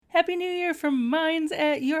Happy New Year from Minds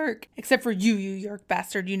at York. Except for you York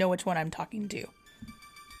bastard. You know which one I'm talking to.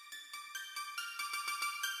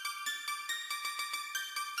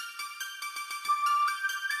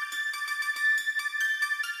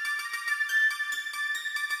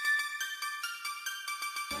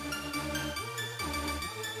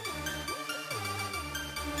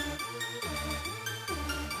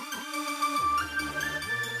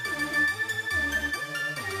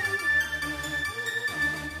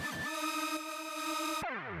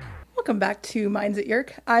 Welcome back to Minds at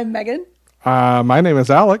York. I'm Megan. My name is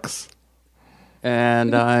Alex.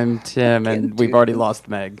 And I'm Tim, and we've already lost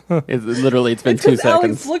Meg. It's been 2 seconds.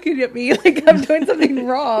 Alex looking at me like I'm doing something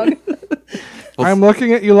wrong. I'm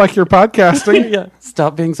looking at you like you're podcasting. Yeah.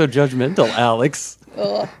 Stop being so judgmental, Alex.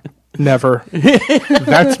 Ugh. Never.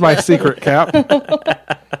 That's my secret, Cap.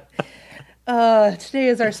 Today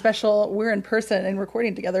is our special we're in person and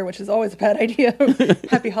recording together, which is always a bad idea.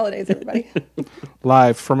 Happy holidays, everybody.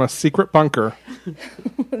 Live from a secret bunker.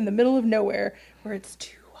 In the middle of nowhere where it's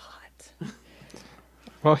too hot.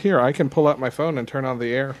 Well, here, I can pull out my phone and turn on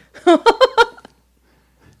the air.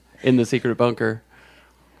 In the secret bunker.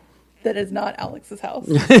 That is not Alex's house.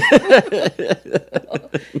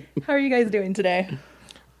 How are you guys doing today?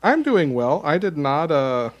 I'm doing well. I did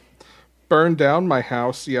not burn down my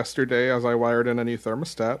house yesterday as I wired in a new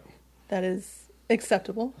thermostat. That is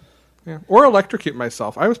acceptable. Yeah. Or electrocute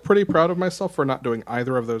myself. I was pretty proud of myself for not doing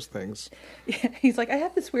either of those things. Yeah, he's like, I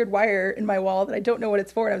have this weird wire in my wall that I don't know what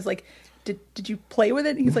it's for. And I was like, did you play with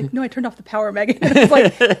it? And he's like, no, I turned off the power, Megan. And I was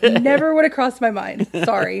like, never would have crossed my mind.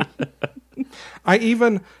 Sorry. I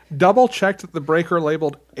even double-checked that the breaker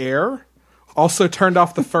labeled air also turned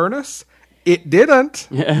off the furnace. It didn't.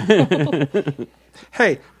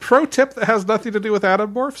 Hey, pro tip that has nothing to do with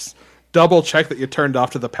Animorphs. Double-check that you turned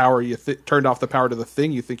off to the power. Turned off the power to the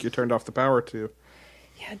thing you think you turned off the power to.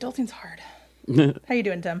 Yeah, adulting's hard. How you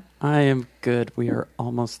doing, Tim? I am good. We are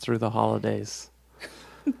almost through the holidays.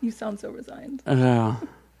 You sound so resigned. I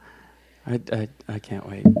can't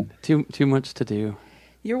wait. Too much to do.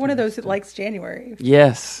 You're one of those that likes January.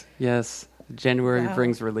 Yes. January Wow.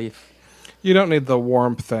 brings relief. You don't need the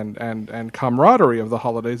warmth and camaraderie of the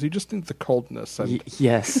holidays. You just need the coldness and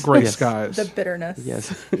Yes. gray Yes. skies. The bitterness.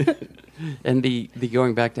 Yes. And the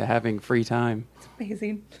going back to having free time.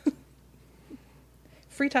 Amazing.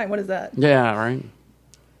 Free time, what is that? Yeah, right.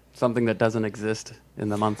 Something that doesn't exist in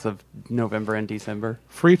the months of November and December.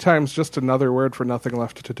 Free time's just another word for nothing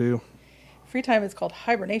left to do. Free time is called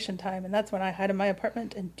hibernation time, and that's when I hide in my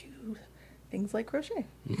apartment and do things like crochet.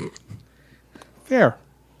 Fair.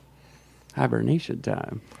 Hibernation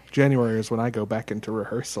time. January is when I go back into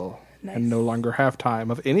rehearsal Nice. and no longer have time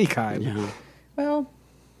of any kind. Yeah. Well,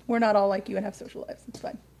 we're not all like you and have social lives. It's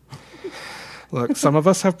fine. Look, some of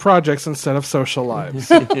us have projects instead of social lives.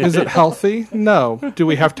 Is it healthy? No. Do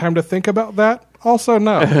we have time to think about that? Also,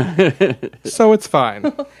 no. So it's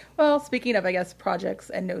fine. Well, speaking of, I guess, projects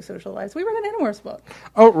and no social lives, we read an Animorphs book.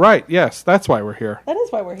 Oh, right. Yes, that's why we're here. That is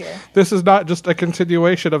why we're here. This is not just a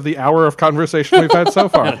continuation of the hour of conversation we've had so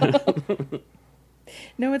far.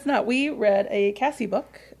 No, it's not. We read a Cassie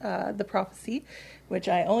book, The Prophecy, which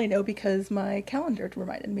I only know because my calendar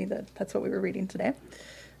reminded me that that's what we were reading today.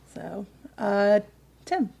 So,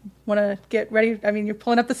 Tim, want to get ready? I mean, you're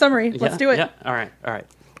pulling up the summary. Let's do it. Yeah. All right.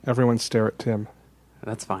 Everyone stare at Tim.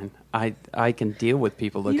 That's fine. I can deal with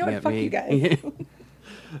people You looking know what? at Fuck me. you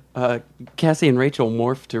guys. Cassie and Rachel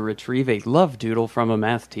morph to retrieve a love doodle from a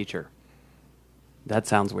math teacher. That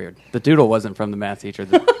sounds weird. The doodle wasn't from the math teacher.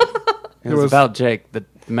 It was about Jake. The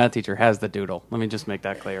math teacher has the doodle. Let me just make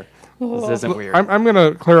that clear. This isn't weird. I'm going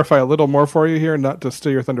to clarify a little more for you here, not to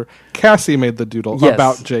steal your thunder. Cassie made the doodle Yes,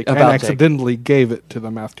 about Jake and about Jake. accidentally gave it to the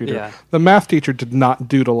math tutor. Yeah. The math teacher did not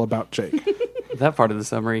doodle about Jake. That part of the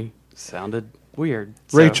summary sounded weird.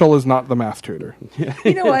 So- Rachel is not the math tutor.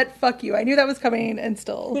 You know what? Fuck you. I knew that was coming and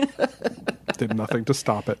still. Did nothing to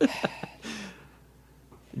stop it.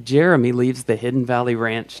 Jeremy leaves the Hidden Valley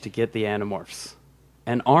Ranch to get the Animorphs.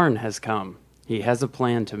 And Arn has come. He has a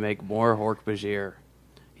plan to make more Hork-Bajir.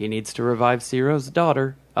 He needs to revive Ciro's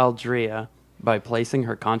daughter, Aldrea, by placing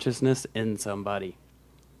her consciousness in somebody.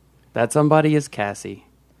 That somebody is Cassie.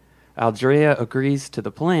 Aldrea agrees to the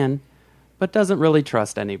plan, but doesn't really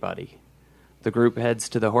trust anybody. The group heads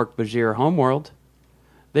to the Hork-Bajir homeworld.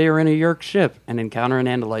 They are in a Yeerk ship and encounter an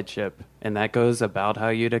Andalite ship, and that goes about how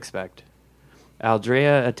you'd expect.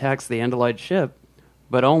 Aldrea attacks the Andalite ship,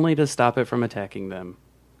 but only to stop it from attacking them.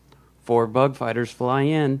 4 bug fighters fly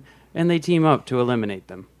in, and they team up to eliminate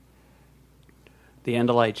them. The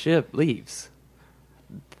Andalite ship leaves.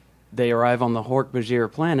 They arrive on the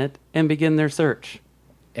Hork-Bajir planet and begin their search.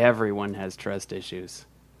 Everyone has trust issues.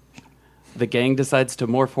 The gang decides to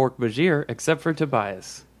morph Hork-Bajir, except for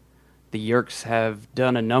Tobias. The Yeerks have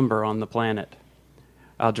done a number on the planet.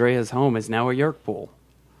 Aldrea's home is now a Yeerk pool.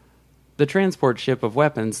 The transport ship of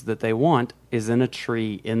weapons that they want is in a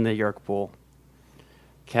tree in the Yeerk pool.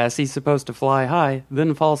 Cassie's supposed to fly high,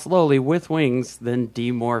 then fall slowly with wings, then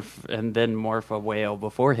demorph and then morph a whale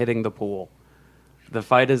before hitting the pool. The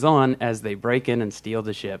fight is on as they break in and steal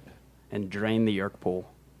the ship and drain the Yeerk pool.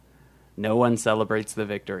 No one celebrates the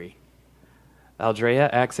victory. Aldrea,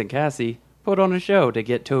 Axe, and Cassie put on a show to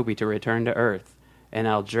get Toby to return to Earth, and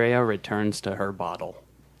Aldrea returns to her bottle.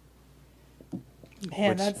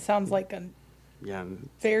 Man, that sounds like a Yeah,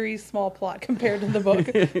 very small plot compared to the book.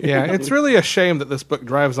 Yeah, it's really a shame that this book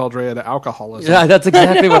drives Aldrea to alcoholism. yeah, that's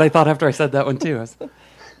exactly what I thought after I said that one too.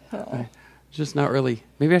 Just not really.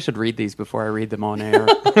 Maybe I should read these before I read them on air.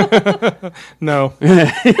 No.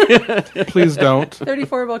 Please don't.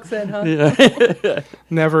 34 books in, huh?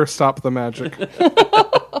 Never stop the magic.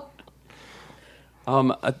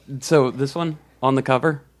 So this one on the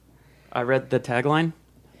cover, I read the tagline.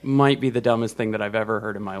 Might be the dumbest thing that I've ever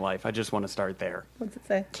heard in my life. I just want to start there. What's it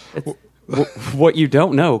say? What you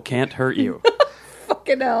don't know can't hurt you.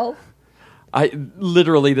 Fucking hell.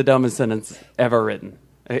 Literally the dumbest sentence ever written,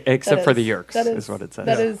 except for the Yeerks, is what it says.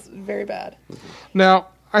 That is very bad. Now,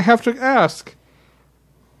 I have to ask,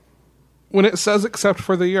 when it says except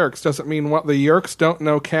for the Yeerks, does it mean what the Yeerks don't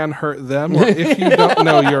know can hurt them? Or if you don't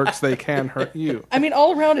know Yeerks, they can hurt you? I mean,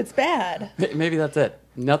 all around it's bad. Maybe that's it.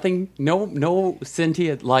 Nothing, no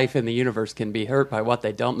sentient life in the universe can be hurt by what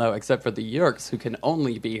they don't know, except for the Yeerks, who can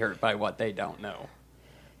only be hurt by what they don't know.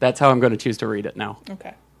 That's how I'm going to choose to read it now.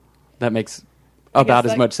 Okay. That makes about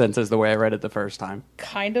as that much sense as the way I read it the first time.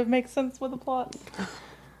 Kind of makes sense with the plot.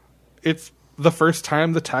 It's the first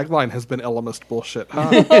time the tagline has been Ellimist bullshit, huh?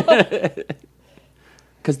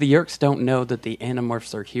 Because the Yeerks don't know that the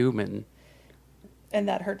Animorphs are human, And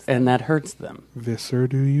that hurts them. and that hurts them. Visser,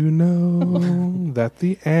 do you know that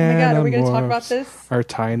the Oh my god, are we going to talk Animorphs about this? are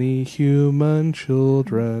tiny human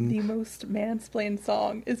children? The most mansplained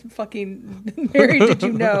song is fucking Mary Did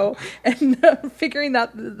You Know? And figuring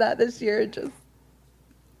that this year, just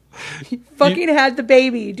fucking had the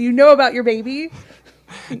baby. Do you know about your baby?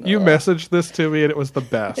 You messaged this to me and it was the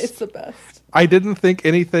best. It's the best. I didn't think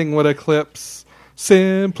anything would eclipse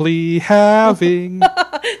simply having,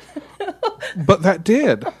 but that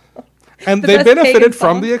did. And The they best pagan benefited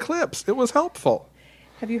from song. the eclipse. It was helpful.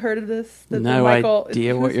 Have you heard of this? The No Michael,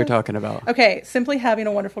 idea who what is you're it? talking about. Okay, Simply Having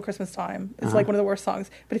a Wonderful Christmas Time is like one of the worst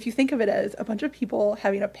songs. But if you think of it as a bunch of people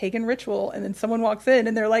having a pagan ritual and then someone walks in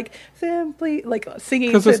and they're like, simply, like singing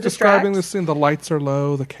to Because it's distract. describing the scene. The lights are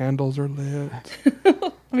low, the candles are lit.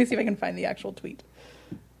 Let me see if I can find the actual tweet.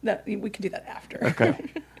 That we can do that after. Okay.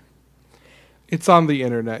 It's on the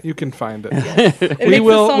internet. You can find it. It We makes the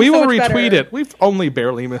will song we so will much retweet better. it. We've only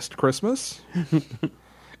barely missed Christmas.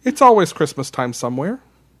 It's always Christmas time somewhere.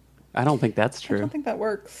 I don't think that's I true. don't think that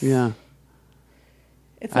works. Yeah.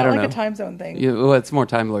 It's I not don't like know. a time zone thing. Yeah, well, it's more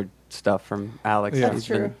Time Lord stuff from Alex. Yeah. That's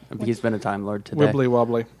true. He's been a Time Lord today. Wibbly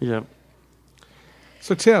wobbly. Yeah.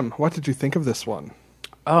 So Tim, what did you think of this one?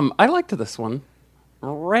 I liked this one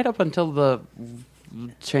right up until the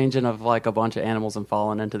changing of like a bunch of animals and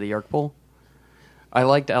falling into the Yeerk pool. I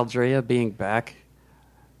liked Aldrea being back.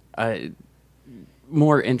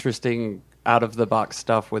 More interesting out of the box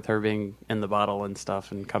stuff with her being in the bottle and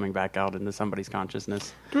stuff and coming back out into somebody's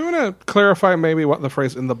consciousness. Do we want to clarify maybe what the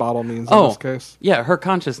phrase "in the bottle" means in this case? Yeah, her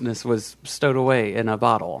consciousness was stowed away in a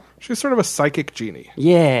bottle. She's sort of a psychic genie.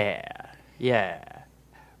 Yeah.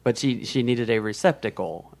 But she needed a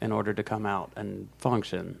receptacle in order to come out and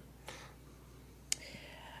function.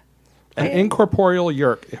 An incorporeal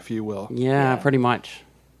Yeerk, if you will. Yeah, pretty much.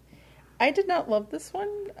 I did not love this one.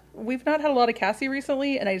 We've not had a lot of Cassie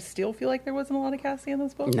recently, and I still feel like there wasn't a lot of Cassie in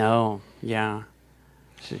this book. No, yeah.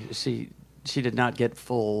 She did not get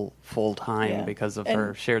full time Yeah. because of And-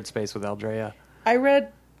 her shared space with Aldrea. I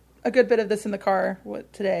read a good bit of this in the car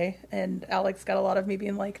today, and Alex got a lot of me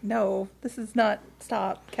being like, no, this is not,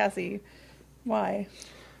 stop, Cassie. Why?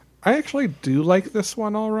 I actually do like this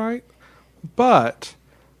one all right, but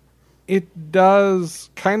it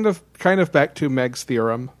does kind of back to Meg's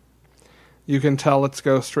theorem. You can tell it's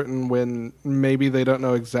ghostwritten when maybe they don't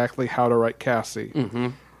know exactly how to write Cassie. Mm-hmm.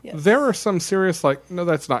 Yes. There are some serious, like, no,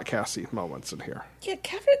 that's not Cassie moments in here. Yeah,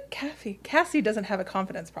 Cassie doesn't have a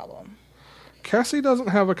confidence problem. Cassie doesn't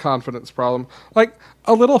have a confidence problem. Like,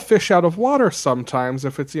 a little fish out of water sometimes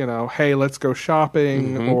if it's, hey, let's go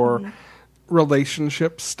shopping or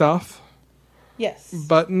relationship stuff. Yes.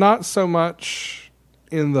 But not so much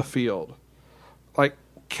in the field. Like,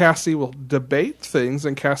 Cassie will debate things,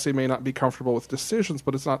 and Cassie may not be comfortable with decisions,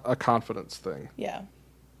 but it's not a confidence thing. Yeah.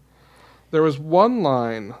 There was one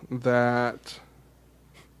line that...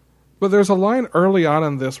 But there's a line early on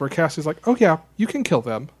in this where Cassie's like, oh yeah, you can kill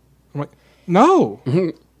them. I'm like, no!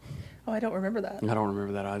 Oh, I don't remember that. I don't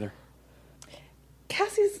remember that either.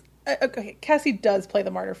 Cassie's... okay, Cassie does play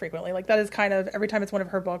the martyr frequently. Like, that is kind of... Every time it's one of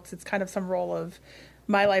her books, it's kind of some role of,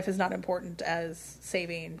 my life is not important as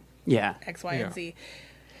saving X, Y, and Z.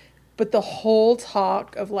 But the whole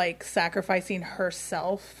talk of, like, sacrificing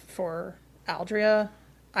herself for Aldrea,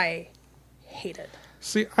 I hated.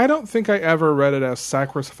 See, I don't think I ever read it as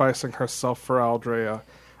sacrificing herself for Aldrea.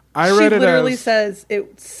 She literally says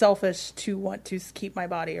it's selfish to want to keep my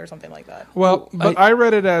body or something like that. Well, but I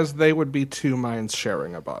read it as they would be two minds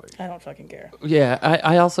sharing a body. I don't fucking care. Yeah,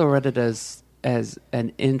 I also read it as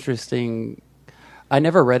an interesting... I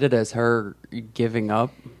never read it as her giving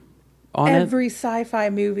up on every sci-fi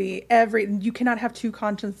movie, you cannot have two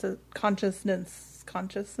consciousnesses.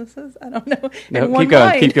 I don't know. No,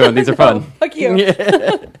 keep going. These are fun. Oh, fuck you.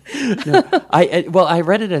 No, I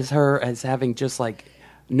read it as her as having just like,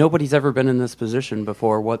 nobody's ever been in this position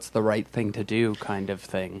before. What's the right thing to do, kind of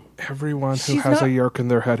thing. Everyone who has a yerk in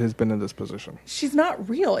their head has been in this position. She's not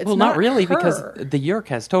real. It's not really, her. because the yerk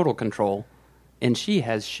has total control, and she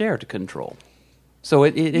has shared control. So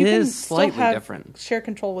it is slightly different. Share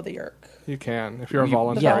control with a yerk. You can if you're a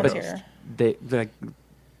volunteer. Yeah, but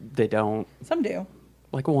they don't. Some do.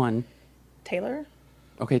 Like one. Taylor?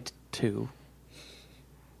 Okay, two.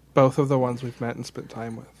 Both of the ones we've met and spent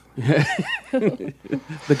time with.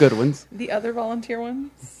 The good ones. The other volunteer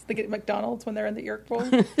ones? They get McDonald's when they're in the yerk bowl?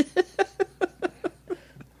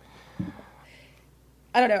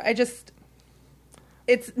 I don't know.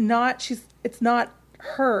 It's not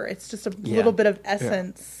her. It's just a little bit of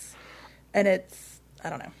essence. Yeah. And I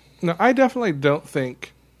don't know. No, I definitely don't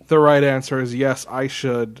think the right answer is yes, I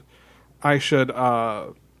should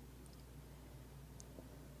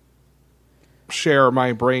share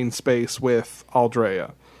my brain space with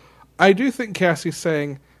Aldrea. I do think Cassie's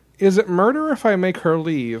saying, is it murder if I make her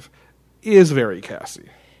leave, is very Cassie.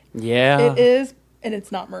 Yeah. It is, and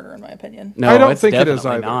it's not murder in my opinion. No, I don't think it is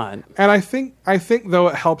either. Not. And I think though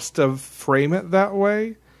it helps to frame it that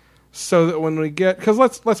way so that when we get, because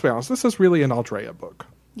let's be honest, this is really an Aldrea book.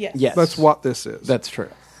 Yes. That's what this is. That's true.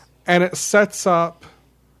 And it sets up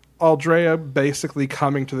Aldrea basically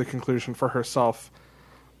coming to the conclusion for herself,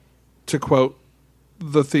 to quote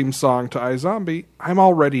the theme song to iZombie, I'm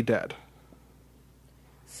already dead.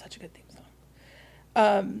 Such a good theme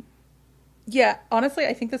song. Yeah, honestly,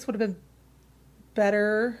 I think this would have been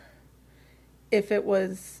better if it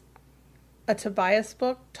was a Tobias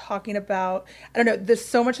book talking about... I don't know, there's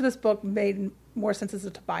so much of this book made more sense as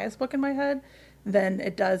a Tobias book in my head than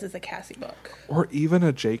it does as a Cassie book. Or even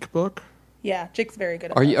a Jake book. Yeah, Jake's very good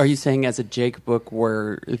at this. Are you saying as a Jake book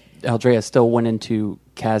where Aldrea still went into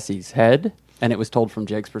Cassie's head and it was told from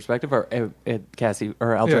Jake's perspective, or Cassie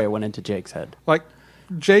or Aldrea went into Jake's head? Like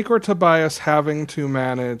Jake or Tobias having to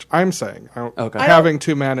manage, having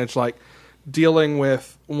to manage like dealing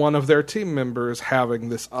with one of their team members having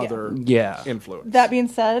this other influence. That being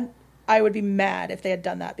said, I would be mad if they had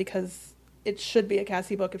done that because it should be a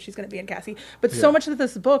Cassie book if she's going to be in Cassie. But so much of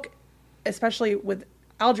this book, especially with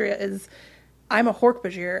Aldrea, is I'm a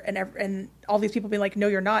Hork-Bajir, and all these people being like, no,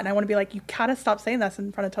 you're not. And I want to be like, you gotta stop saying that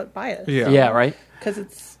in front of Tobias. Yeah, right? Because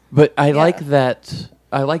it's... But I like that.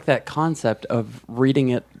 I like that concept of reading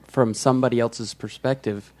it from somebody else's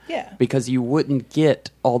perspective. Yeah. Because you wouldn't get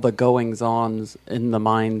all the goings-ons in the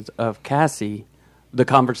mind of Cassie, the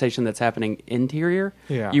conversation that's happening interior.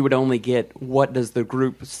 Yeah. You would only get what does the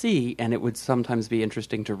group see, and it would sometimes be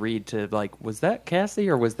interesting to read to, like, was that Cassie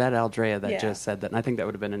or was that Aldrea that just said that? And I think that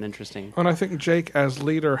would have been an interesting... And I think Jake, as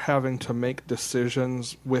leader, having to make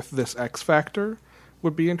decisions with this X factor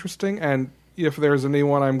would be interesting. And if there's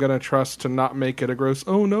anyone I'm going to trust to not make it a gross,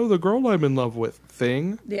 oh no, the girl I'm in love with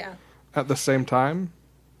thing. Yeah. At the same time,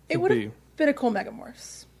 it would have been a cool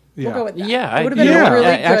Megamorphs. Yeah. We'll go with that. Yeah, it would have been a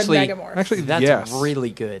really good Megamorph. Actually, that's really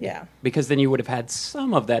good. Yeah. Because then you would have had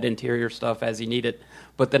some of that interior stuff as you need it,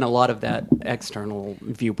 but then a lot of that external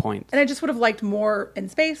viewpoint. And I just would have liked more in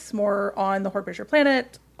space, more on the Hork-Bajir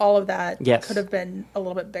planet. All of that could have been a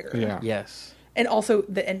little bit bigger. Yeah. Yes. And also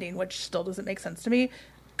the ending, which still doesn't make sense to me,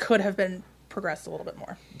 could have been progressed a little bit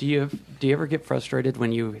more. Do you ever get frustrated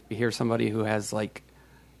when you hear somebody who has like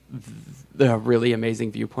the really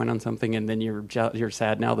amazing viewpoint on something, and then you're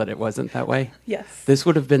sad now that it wasn't that way? Yes. This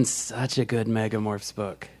would have been such a good Megamorphs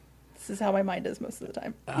book. This is how my mind is most of the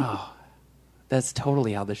time. Oh, that's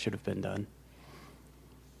totally how this should have been done.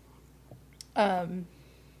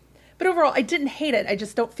 But But overall, I didn't hate it. I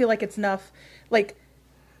just don't feel like it's enough. Like,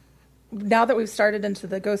 now that we've started into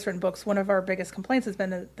the ghostwritten books, one of our biggest complaints has been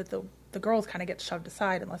that the girls kind of get shoved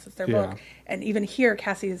aside unless it's their book. And even here,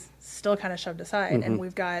 Cassie's still kind of shoved aside. And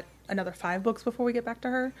we've got another 5 books before we get back to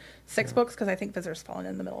her. 6 books, because I think Visitor's fallen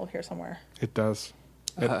in the middle here somewhere. It does.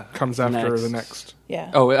 It comes after the next. Yeah.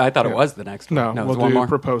 Oh, I thought it was the next one. No, it's we'll one do more.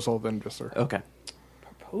 Proposal, then Visser. Okay.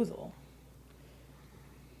 Proposal.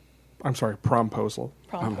 I'm sorry, Promposal.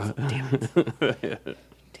 Promposal. Damn it.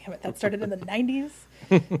 Damn it. That started in the 90s.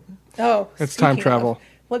 Oh, It's time speaking travel. of,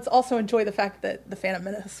 let's also enjoy the fact that the Phantom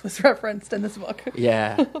Menace was referenced in this book.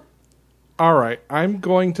 Yeah. All right, I'm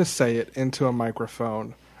going to say it into a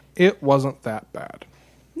microphone. It wasn't that bad.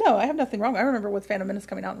 No, I have nothing wrong. I remember with Phantom Menace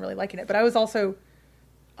coming out and really liking it, but I was also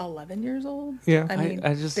 11 years old. Yeah. I mean,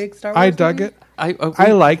 I just- big Star Wars I dug movie. it.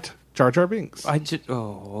 I liked Jar Jar Binks.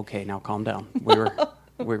 Okay, now calm down.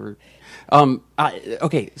 We were,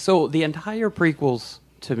 okay, so the entire prequels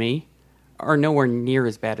to me are nowhere near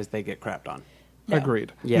as bad as they get crapped on. No.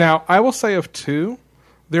 Agreed. Yeah. Now, I will say of 2,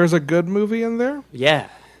 there's a good movie in there, Yeah.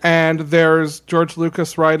 and there's George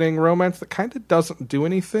Lucas writing romance that kind of doesn't do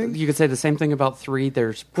anything. You could say the same thing about 3.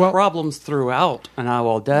 There's Well- problems throughout, and I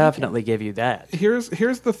will definitely give you that. Here's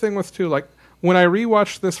the thing with 2. Like, when I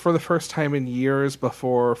rewatched this for the first time in years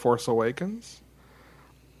before Force Awakens,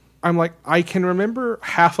 I'm like, I can remember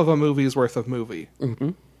half of a movie's worth of movie. Mm-hmm.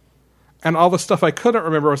 And all the stuff I couldn't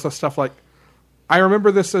remember was the stuff like, I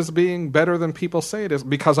remember this as being better than people say it is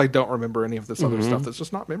because I don't remember any of this other stuff that's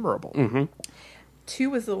just not memorable. 2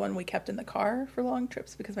 was the one we kept in the car for long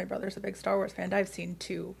trips because my brother's a big Star Wars fan. I've seen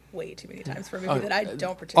 2 way too many times for a movie that I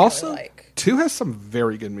don't particularly Also, like. 2 has some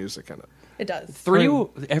very good music in it. It does. 3,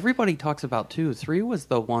 everybody talks about 2. 3 was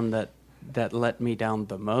the one that let me down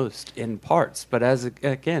the most in parts, but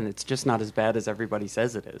again, it's just not as bad as everybody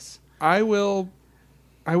says it is. I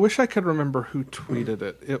wish I could remember who tweeted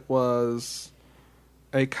it. It was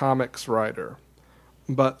a comics writer.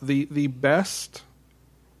 But the best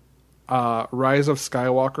Rise of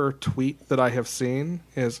Skywalker tweet that I have seen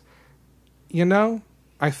is,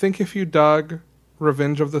 I think if you dug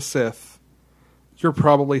Revenge of the Sith, you're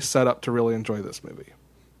probably set up to really enjoy this movie.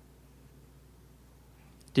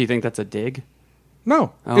 Do you think that's a dig?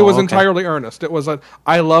 No, Oh, it was okay. entirely earnest. It was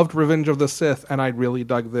I loved Revenge of the Sith, and I really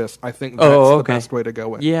dug this. I think that's the best way to go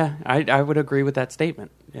with. Yeah, I would agree with that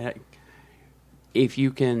statement. Yeah. If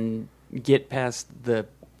you can get past the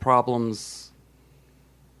problems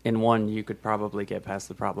in one, you could probably get past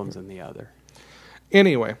the problems in the other.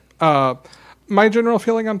 Anyway, my general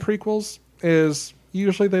feeling on prequels is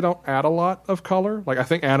usually they don't add a lot of color. Like, I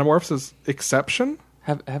think Animorphs is exception.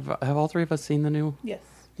 Have all 3 of us seen the new? Yes.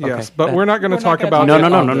 Yes, Okay. but we're not going to We're not talk gonna about talk No, it no,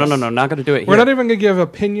 no, on no, no, this. no, no, not going to do it We're here. not even going to give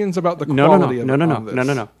opinions about the No, quality no, of no, it no, no, on this. no,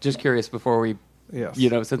 no, no. Just curious before we, Yes.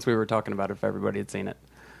 since we were talking about it, if everybody had seen it.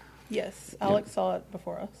 Yes. Alex saw it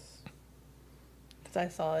before us. Because I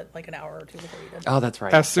saw it like an hour or 2 before you did. Oh, that's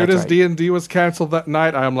right. As soon That's as right. D&D was canceled that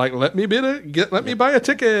night, I'm like, let me bid it. Let me buy a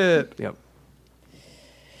ticket. Yep.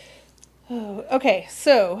 Oh, okay,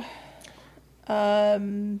 so where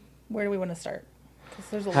do we want to start? 'Cause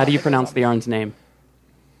there's a How lot do you that goes pronounce on. the Arn's name?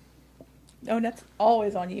 Oh, and that's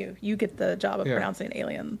always on you. You get the job of Yeah. pronouncing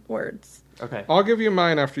alien words. Okay. I'll give you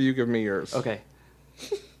mine after you give me yours. Okay.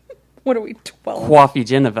 What are we, 12? Quaffy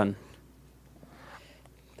Genevan.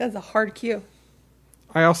 That's a hard cue.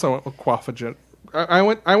 I also went with Quafagen. I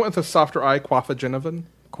went with the softer I, Quafagenovan.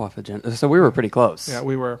 Quaffagen. So we were pretty close. Yeah,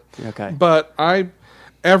 we were. Okay. But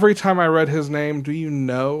every time I read his name, do you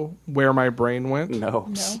know where my brain went? No.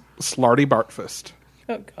 No. Slarty Bartfist.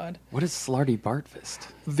 Oh, God. What is Slarty Bartfist?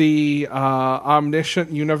 The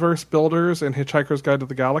omniscient universe builders in Hitchhiker's Guide to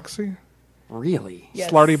the Galaxy. Really?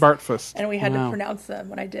 Yes. Slarty Bartfist. And we had Wow. to pronounce them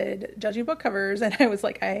when I did judging book covers, and I was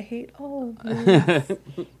like, I hate all of this.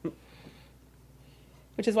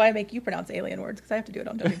 Which is why I make you pronounce alien words, because I have to do it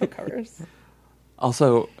on judging book covers.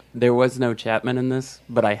 Also, there was no Chapman in this,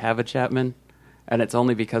 but I have a Chapman, and it's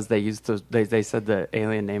only because they used they said the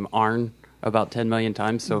alien name Arn about 10 million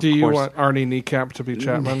times. So Do of you course, want Arnie Kneecap to be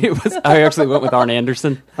Chapman? it was. I actually went with Arn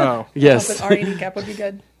Anderson. Oh. Yes, But Arnie Kneecap would be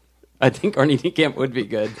good. I think Arnie Niekamp would be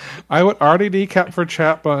good. I went Arnie Kneecap for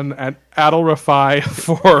Chapman and Adel Rafai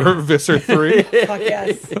for Visser 3. Fuck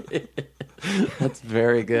yes. That's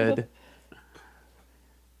very good.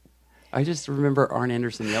 I just remember Arn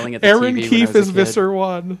Anderson yelling at the Aaron TV. Keefe when I was is a kid. Visser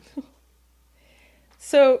 1.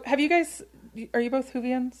 So, have you guys, are you both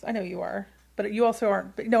Whovians? I know you are. But you also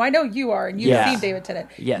aren't. But no, I know you are, and you've Yeah. seen David Tennant.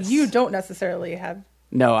 Yes. You don't necessarily have.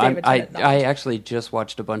 No, David I Tennant knowledge. actually just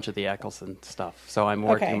watched a bunch of the Eccleston stuff, so I'm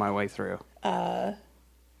working Okay. my way through.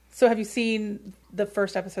 So, have you seen the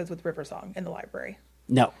first episodes with River Song in the library?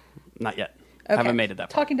 No, Not yet. Okay. Haven't made it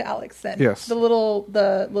that far. Talking to Alex then. Yes. The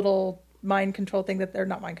little mind control thing that they're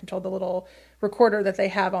not mind control, the little recorder that they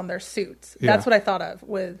have on their suits. Yeah. That's what I thought of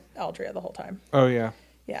with Aldria the whole time. Oh, yeah.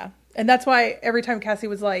 Yeah. And that's why every time Cassie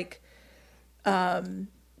was like, talking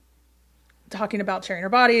about sharing her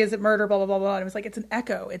body, is it murder, blah, blah, blah, blah. And it was like, it's an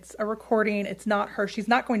echo. It's a recording. It's not her. She's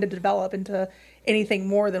not going to develop into anything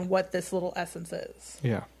more than what this little essence is.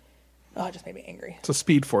 Yeah. Oh, it just made me angry. It's a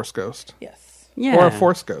Speed Force ghost. Yes. Yeah. Or a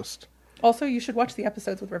Force ghost. Also, you should watch the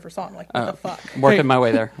episodes with River Song. Like, what the fuck? Working Hey, my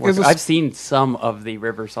way there. is a- I've seen some of the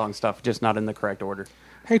River Song stuff, just not in the correct order.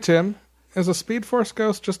 Hey, Tim, is a Speed Force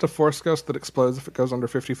ghost just a Force ghost that explodes if it goes under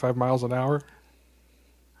 55 miles an hour?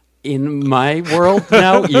 In my world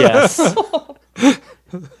now, yes.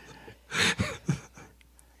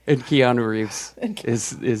 And Keanu Reeves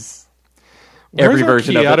is every Where's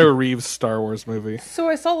version our of it. Keanu Reeves Star Wars movie? So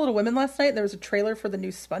I saw Little Women last night. There was a trailer for the new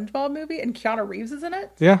SpongeBob movie, and Keanu Reeves is in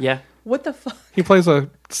it. Yeah. Yeah. What the fuck? He plays a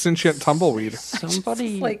sentient tumbleweed.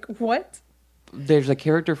 Somebody Like, what? there's a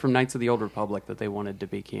character from Knights of the Old Republic that they wanted to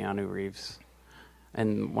be Keanu Reeves.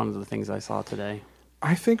 And one of the things I saw today.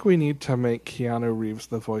 I think we need to make Keanu Reeves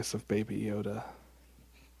the voice of Baby Yoda.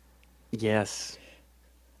 Yes.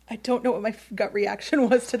 I don't know what my gut reaction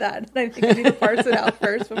was to that. And I think I need to parse it out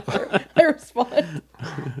first before I respond.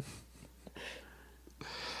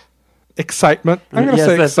 Excitement. I'm going to Yes,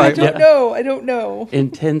 say that's I right. excitement. don't know. I don't know.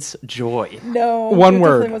 Intense joy. No. One it word.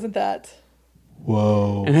 definitely wasn't that.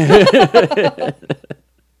 Whoa.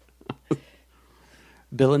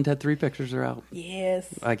 Bill and Ted 3 pictures are out. Yes.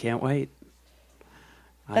 I can't wait.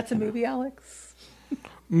 That's a movie, Alex.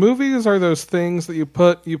 Movies are those things that you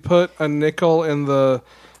put a nickel in the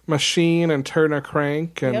machine and turn a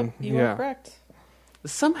crank and Yep, you are correct.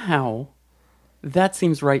 Somehow, that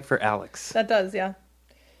seems right for Alex. That does, yeah.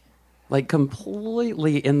 Like,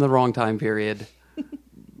 completely in the wrong time period.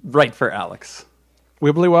 Right for Alex.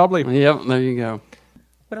 Wibbly wobbly. Yep, there you go.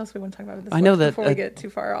 What else do we want to talk about with this? I know one that, before we get too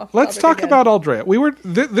far off. Let's topic talk again? about Aldrea. We were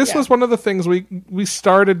this Yeah. was one of the things we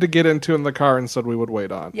started to get into in the car and said we would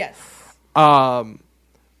wait on. Yes.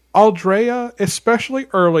 Aldrea, especially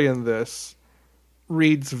early in this,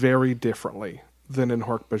 reads very differently than in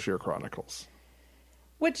Hork-Bajir Chronicles.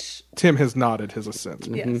 Which Tim has nodded his assent.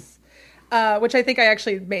 Yes. Which I think I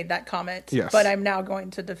actually made that comment. Yes. But I'm now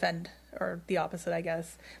going to defend, or the opposite, I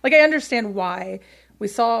guess. Like, I understand why. We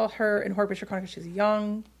saw her in Hork-Bajir Chronicles. She's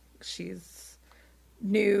young. She's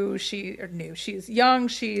new. She's young.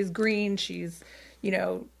 She's green. She's,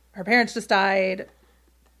 her parents just died.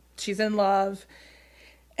 She's in love.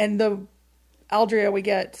 And the Aldrea we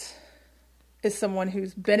get is someone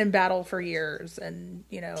who's been in battle for years and,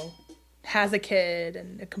 has a kid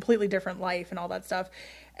and a completely different life and all that stuff.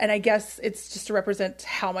 And I guess it's just to represent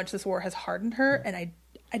how much this war has hardened her. And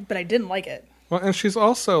but I didn't like it. Well, and she's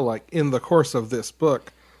also, like, in the course of this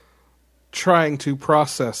book, trying to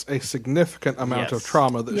process a significant amount of Yes.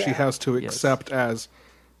 trauma that she Yeah. has to Yes. accept as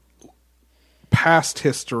past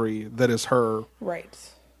history that is her Right.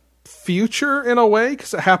 future in a way,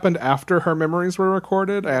 because it happened after her memories were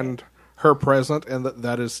recorded and her present, and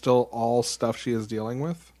that is still all stuff she is dealing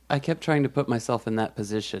with. I kept trying to put myself in that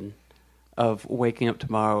position of waking up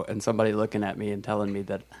tomorrow and somebody looking at me and telling me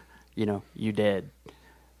that, you did.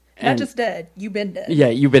 Not just dead. You've been dead. Yeah,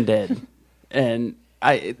 you've been dead. And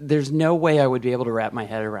there's no way I would be able to wrap my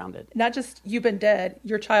head around it. Not just you've been dead.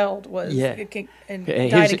 Your child was Yeah. and Hey,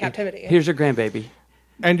 died in captivity. Here's your grandbaby.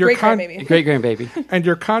 And your Great grandbaby. Great grandbaby. and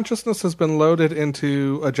your consciousness has been loaded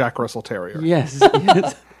into a Jack Russell Terrier Yes.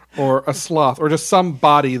 Yes. or a sloth or just some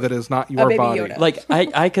body that is not your baby body. Yoda. Like,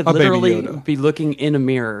 I could A baby literally Yoda. be looking in a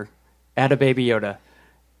mirror at a baby Yoda,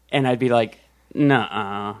 and I'd be like,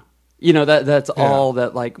 "Nuh-uh." That's all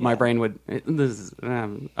that, like, my brain would.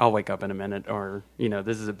 I'll wake up in a minute, or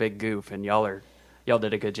this is a big goof, and y'all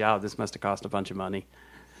did a good job. This must have cost a bunch of money,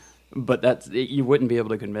 but you wouldn't be able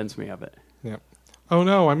to convince me of it. Yeah. Oh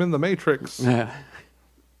no, I'm in the Matrix.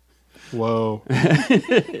 Whoa.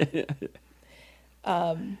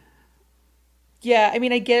 Yeah, I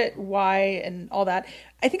mean, I get why and all that.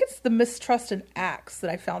 I think it's the mistrust in Axe that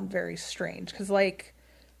I found very strange. Because, like,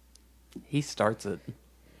 He starts it.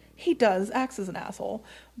 he does. Axe is an asshole.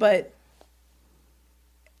 But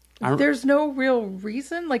I- there's no real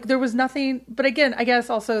reason. Like, there was nothing. But again, I guess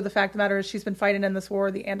also the fact of the matter is she's been fighting in this war.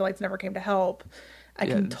 The Andalites never came to help. I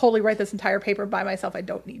can totally write this entire paper by myself. I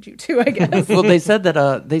don't need you to, I guess. Well, they said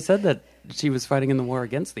that she was fighting in the war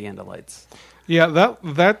against the Andalites. Yeah,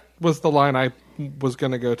 that was the line I was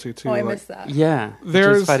going to go to too. Oh, I like- missed that. Yeah, she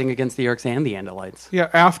There's- was fighting against the Orcs and the Andalites. Yeah,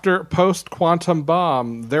 after post Quantum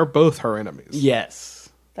Bomb, they're both her enemies. Yes.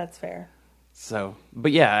 That's fair. So,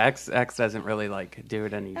 but yeah, X doesn't really like do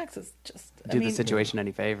it any Max is just, the situation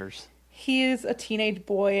any favors. He's a teenage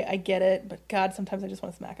boy. I get it, but God, sometimes I just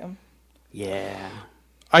want to smack him. Yeah.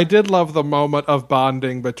 I did love the moment of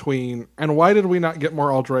bonding between, and why did we not get more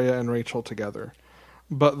Aldrea and Rachel together?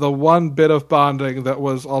 But the one bit of bonding that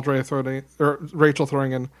was Rachel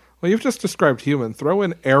throwing in, well, you've just described human. Throw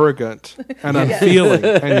in arrogant and unfeeling,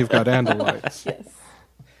 and you've got Andalites. Yes.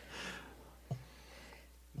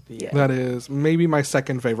 Yeah. That is maybe my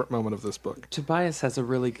second favorite moment of this book. Tobias has a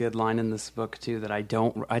really good line in this book too that I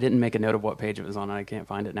didn't make a note of what page it was on. And I can't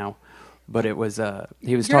find it now, but it was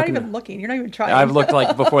he was You're talking. not even looking. You're not even trying. I've looked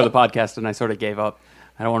like before the podcast and I sort of gave up.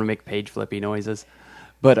 I don't want to make page flippy noises,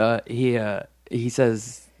 but he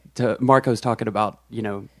says to Marco's talking about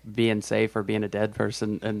being safe or being a dead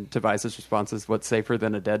person, and Tobias's response is, "What's safer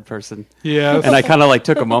than a dead person?" Yes. And I kind of like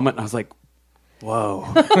took a moment. And I was like,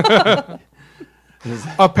 "Whoa."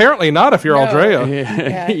 Apparently not if you're No. Aldrea.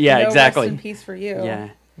 Yeah, no exactly. Rest in peace for you. Yeah.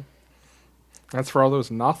 That's for all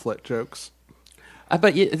those Nothlit jokes.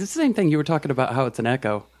 But it's the same thing you were talking about, how it's an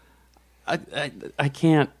echo. I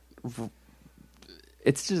can't.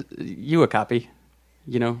 It's just you a copy.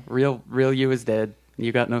 Real you is dead.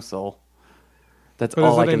 You got no soul. That's But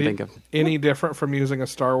all I is it can think of. Any different from using a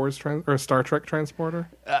Star Wars or a Star Trek transporter?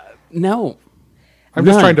 No, I'm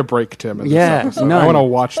just none. trying to break Tim in this Yeah, episode. none. I want to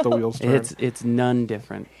watch the wheels turn. it's none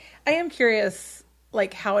different. I am curious,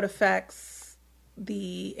 like, how it affects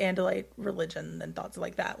the Andalite religion and thoughts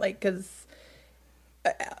like that. Like, because,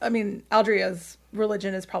 I mean, Aldrea's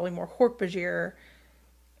religion is probably more Hork-Bajir,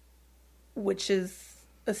 which is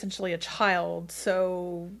essentially a child.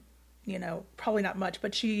 So, probably not much.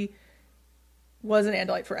 But she was an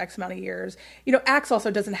Andalite for X amount of years. Axe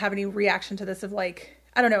also doesn't have any reaction to this of, like,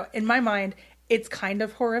 I don't know. In my mind, it's kind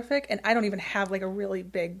of horrific, and I don't even have, like, a really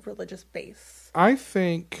big religious base. I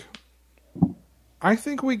think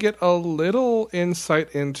we get a little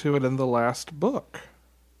insight into it in the last book.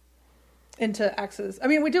 Into Axe's. I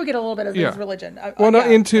mean, we do get a little bit of his religion.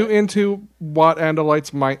 Into what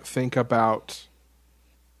Andalites might think about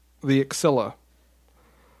the Ixilla.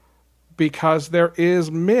 Because there is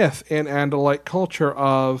myth in Andalite culture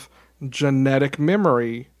of genetic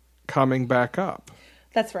memory coming back up.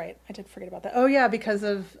 That's right. I did forget about that. Oh, yeah, because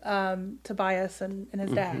of Tobias and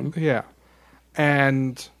his dad. Yeah.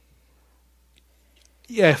 And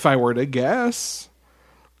if I were to guess,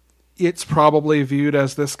 it's probably viewed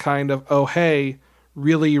as this kind of, oh, hey,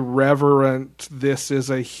 really reverent, this is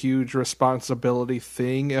a huge responsibility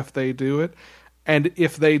thing if they do it. And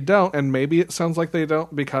if they don't, and maybe it sounds like they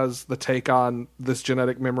don't because the take on this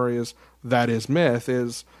genetic memory is that is myth,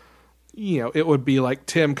 is, it would be like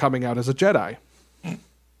Tim coming out as a Jedi.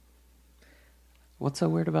 What's so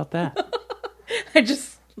weird about that?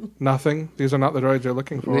 Nothing. These are not the droids you're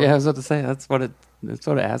looking for. Yeah, I was about to say that's what it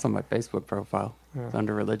has on my Facebook profile. Yeah. It's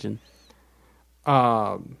under religion.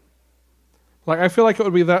 I feel like it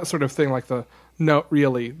would be that sort of thing, like no,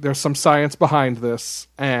 really, there's some science behind this,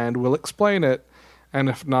 and we'll explain it. And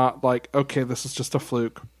if not, like, okay, this is just a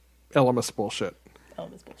fluke. Ellimist bullshit.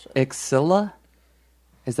 Ixilla?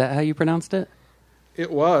 Is that how you pronounced it? It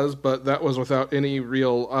was, but that was without any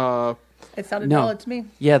real... It sounded valid to me.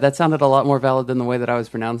 Yeah, that sounded a lot more valid than the way that I was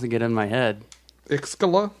pronouncing it in my head.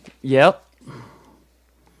 Ixilla? Yep.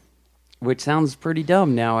 Which sounds pretty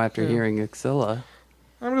dumb now after hearing Ixilla.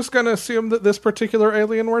 I'm just going to assume that this particular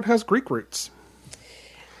alien word has Greek roots.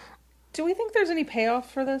 Do we think there's any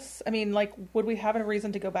payoff for this? I mean, like, would we have a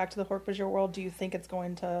reason to go back to the Hork-Bajir world? Do you think it's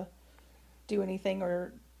going to do anything,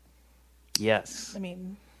 or... Yes. I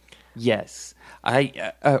mean... Yes.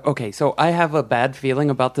 Okay, so I have a bad feeling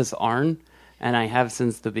about this Arn, and I have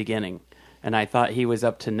since the beginning. And I thought he was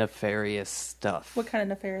up to nefarious stuff. What kind of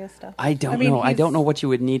nefarious stuff? I don't know. I don't know what you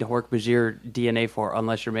would need Hork-Bajir DNA for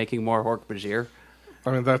unless you're making more Hork-Bajir.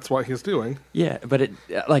 I mean, that's what he's doing. Yeah, but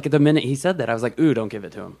the minute he said that, I was like, ooh, don't give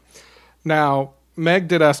it to him. Now, Meg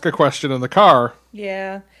did ask a question in the car.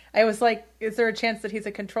 Yeah. I was like, is there a chance that he's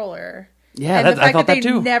a controller? Yeah, and the fact I thought that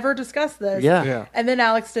too. They never discussed this. Yeah. And then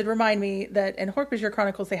Alex did remind me that in Hork-Bajir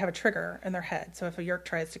Chronicles, they have a trigger in their head. So if a Yeerk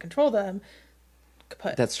tries to control them,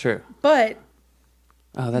 kaput. That's true. But,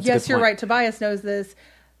 that's yes, you're right. Tobias knows this.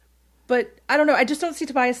 But I don't know. I just don't see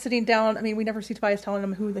Tobias sitting down. I mean, we never see Tobias telling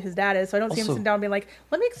him who his dad is. So I don't see him sitting down and being like,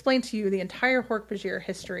 let me explain to you the entire Hork-Bajir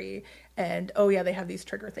history. And, oh, yeah, they have these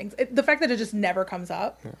trigger things. The fact that it just never comes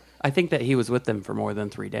up. Yeah. I think that he was with them for more than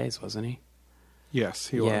 3 days, wasn't he? Yes,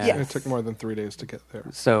 he was. Yes. It took more than 3 days to get there.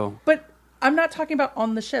 So, but I'm not talking about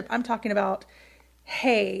on the ship. I'm talking about,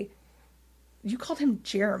 hey, you called him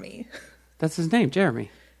Jeremy. That's his name,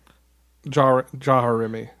 Jeremy.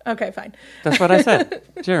 Jaharimi. Okay, fine. That's what I said,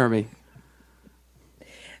 Jeremy.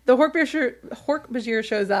 the Hork-Bajir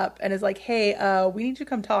shows up and is like, hey, we need you to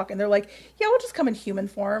come talk. And they're like, yeah, we'll just come in human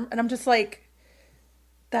form. And I'm just like,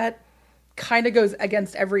 that kind of goes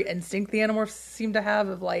against every instinct the Animorphs seem to have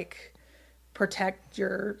of like, protect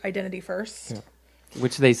your identity first. Yeah.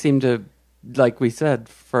 Which they seem to, like we said,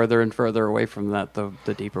 further and further away from that the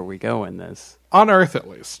deeper we go in this. On Earth, at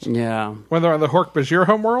least. Yeah. When they're on the Hork-Bajir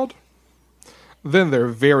homeworld, then they're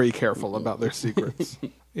very careful about their secrets.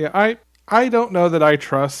 Yeah, I don't know that I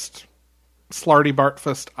trust Slarty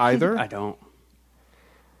Bartfist either. I don't.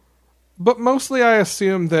 But mostly I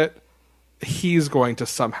assume that he's going to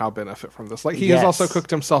somehow benefit from this. Like, he has also cooked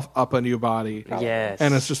himself up a new body. Yes.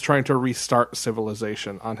 And is just trying to restart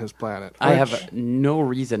civilization on his planet. I have no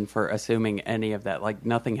reason for assuming any of that. Like,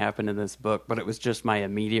 nothing happened in this book, but it was just my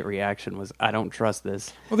immediate reaction was, I don't trust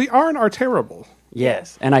this. Well, the Arn are terrible.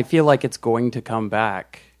 Yes. And I feel like it's going to come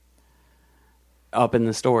back up in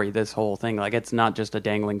the story, this whole thing. Like, it's not just a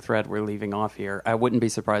dangling thread we're leaving off here. I wouldn't be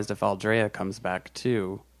surprised if Aldrea comes back,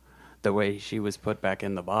 too, the way she was put back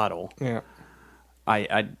in the bottle. Yeah.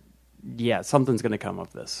 Yeah, something's going to come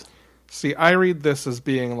of this. See, I read this as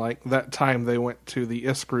being like that time they went to the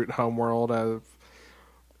Iskroot homeworld.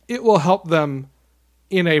 It will help them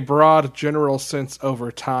in a broad, general sense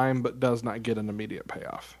over time, but does not get an immediate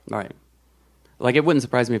payoff. Right. Like, it wouldn't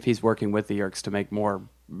surprise me if he's working with the Yeerks to make more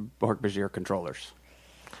Hork-Bajir controllers.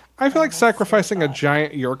 I feel like sacrificing a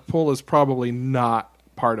giant Yeerk pool is probably not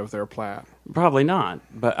part of their plan. Probably not,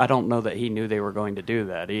 but I don't know that he knew they were going to do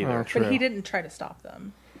that either. True. But he didn't try to stop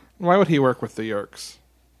them. Why would he work with the Yeerks?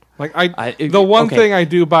 Like, okay. thing I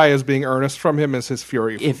do buy as being earnest from him is his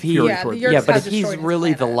fury. If he, fury Yeah, toward the them. Yeerks yeah, but has if he's destroyed his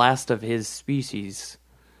really the planet. last of his species,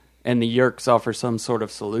 and the Yeerks offer some sort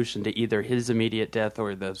of solution to either his immediate death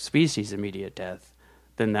or the species' immediate death,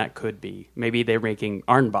 then that could be. Maybe they're making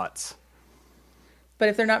Arnbots. But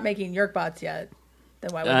if they're not making Yeerk bots yet,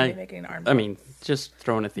 then why would they be making an arm? I mean, just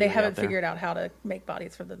throwing a theory they haven't out there. figured out how to make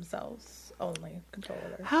bodies for themselves. Only control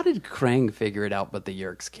others. How did Krang figure it out, but the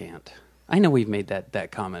Yeerks can't? I know we've made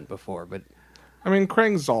that comment before, but I mean,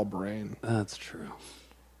 Krang's all brain. that's true.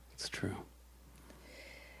 It's true.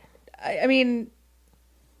 I mean,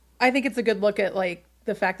 I think it's a good look at like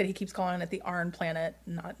the fact that he keeps calling it the Arn planet,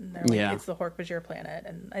 not and they're like, Yeah. it's the Hork-Bajir planet,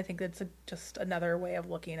 and I think that's just another way of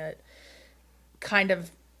looking at kind of,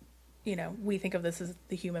 you know, we think of this as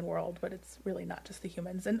the human world, but it's really not just the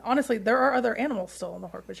humans. And honestly, there are other animals still in the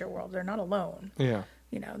Hork-Bajir world. They're not alone. Yeah.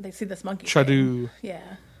 You know, they see this monkey. Chadu. thing.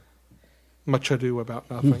 Yeah. Much ado about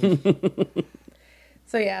nothing.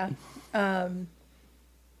 So yeah, I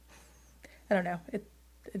don't know. It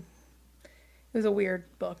was a weird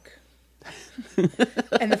book,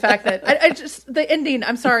 and the fact that I just the ending.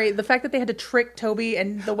 I'm sorry, the fact that they had to trick Toby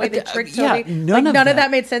and the way they tricked yeah, Toby. none of of that. that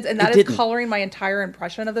made sense, and It that is didn't. coloring my entire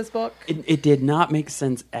impression of this book. It did not make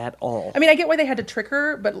sense at all. I mean, I get why they had to trick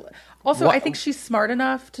her, but also Wha- I think she's smart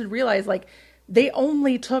enough to realize like. They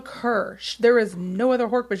only took her. There is no other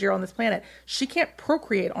Hork-Bajir on this planet. She can't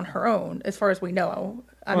procreate on her own, as far as we know.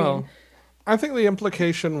 I mean, I think the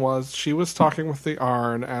implication was she was talking with the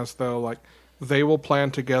Arn as though, like, they will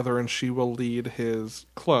plan together and she will lead his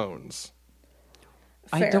clones.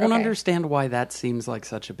 I fair, don't okay. understand why that seems like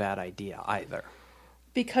such a bad idea either.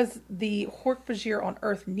 Because the Hork-Bajir on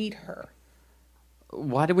Earth need her.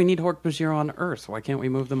 Why do we need Hork-Bajir on Earth? Why can't we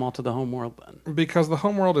move them all to the home world then? Because the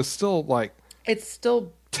homeworld is still, like, It's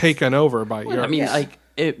still taken over by Yeerks. I mean, Yeah. like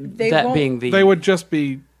They that won't- being the They would just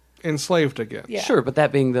be enslaved again. Yeah. sure, but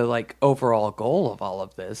that being the like overall goal of all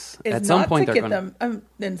of this. is At some not point, to they're get going them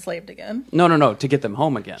enslaved again. no, to get them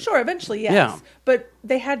home again. Sure, eventually, yes. Yeah. But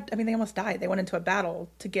they almost died. They went into a battle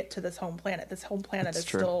to get to this home planet. This home planet That's is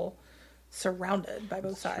true. still surrounded by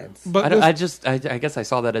both sides. But I guess I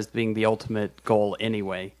saw that as being the ultimate goal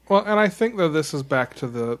anyway. well, and I think that this is back to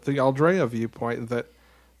the Aldrea viewpoint that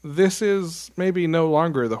this is maybe no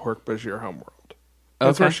longer the Hork-Bajir homeworld.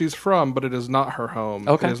 That's Okay. where she's from, but it is not her home.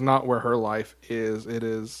 Okay. It is not where her life is. It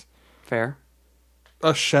is Fair.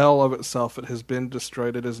 a shell of itself. It has been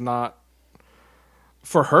destroyed. It is not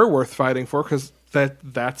for her worth fighting for because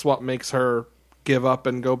that's what makes her give up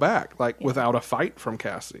and go back, like without a fight from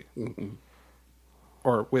Cassie.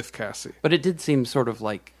 Or with Cassie. But it did seem sort of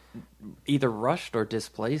like either rushed or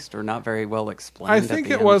displaced or not very well explained. I at think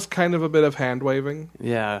the it end. was kind of a bit of hand waving.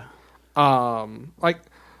 Yeah. Like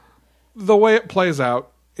the way it plays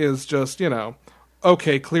out is just,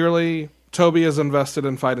 okay, clearly Toby is invested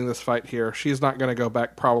in fighting this fight here. She's not going to go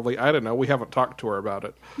back probably. I don't know. We haven't talked to her about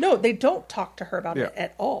it. No, they don't talk to her about Yeah. it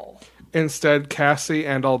at all. Instead, Cassie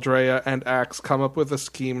and Aldrea and Axe come up with a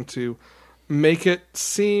scheme to make it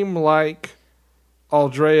seem like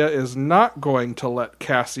Aldrea is not going to let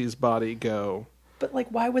Cassie's body go But, like,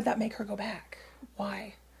 why would that make her go back?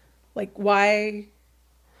 Why? Like, why?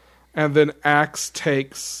 And then Axe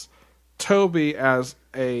takes Toby as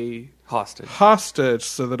a hostage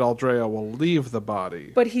so that Aldrea will leave the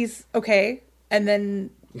body. But he's okay. And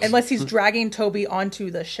then, unless he's dragging Toby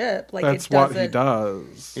onto the ship, like, That's it doesn't. what he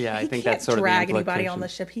does. Yeah, I He think can't that's sort of the drag anybody implication. on the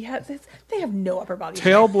ship. They have no upper body.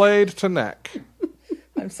 Tail blade to neck.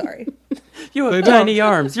 I'm sorry. You have They tiny don't.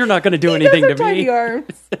 arms. You're not going to do He anything does to have me. tiny arms.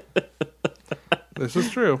 This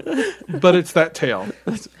is true. But it's that tail.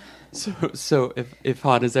 So if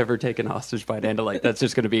Han is ever taken hostage by Dandelight, that's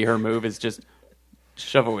just going to be her move. Is just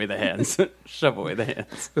shove away the hands. Shove away the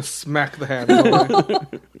hands. Just smack the hand away.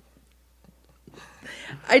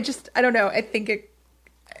 I don't know. I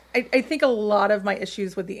think a lot of my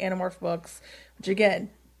issues with the Animorph books, which again,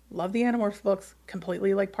 love the Animorph books,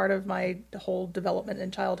 completely like part of my whole development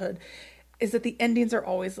in childhood, is that the endings are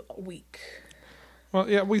always weak. Well,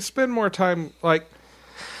 yeah, we spend more time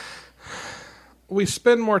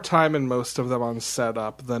in most of them on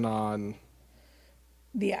setup than on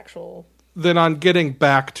The actual, getting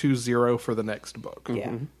back to zero for the next book.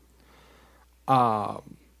 yeah.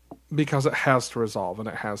 Because it has to resolve and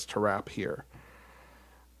it has to wrap here.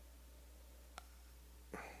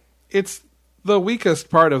 It's the weakest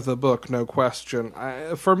part of the book, no question.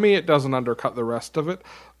 For me, it doesn't undercut the rest of it.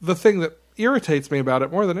 The thing that irritates me about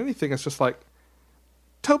it more than anything is just like,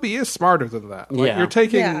 Toby is smarter than that. Like, Yeah. you're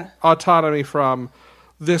taking Yeah. autonomy from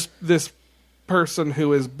this person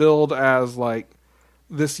who is billed as like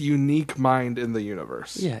this unique mind in the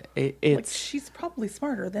universe. Yeah, Like, it's she's probably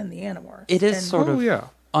smarter than the Animorphs. it is And- sort Oh, of yeah.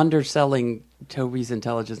 underselling Toby's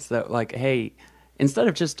intelligence. That like, hey, instead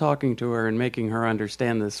of just talking to her and making her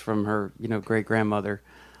understand this from her, great grandmother,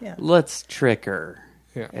 Yeah. let's trick her.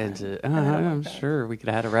 Yeah. And don't I'm like that. sure we could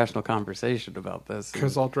have had a rational conversation about this.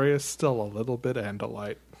 Because Aldrea is still a little bit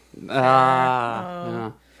Andalite.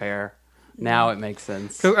 Yeah, fair. Now it makes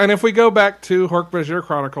sense. And if we go back to Hork-Bajir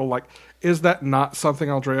Chronicle, like, is that not something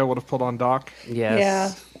Aldrea would have put on Doc? Yes. Yeah.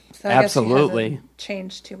 So I guess he Absolutely. hasn't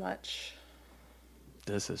changed too much.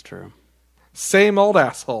 This is true. Same old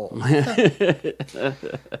asshole.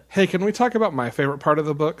 Hey, can we talk about my favorite part of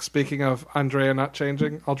the book? Speaking of Aldrea not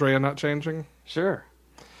changing. Sure.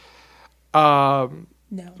 No.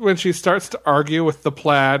 When she starts to argue with the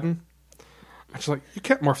plaid, and she's like, "You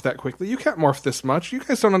can't morph that quickly. You can't morph this much. You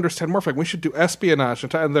guys don't understand morphing. We should do espionage."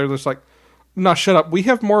 And they're just like, "No, shut up. We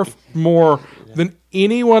have morphed more than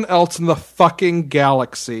anyone else in the fucking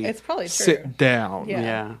galaxy. It's probably true. Sit down." Yeah.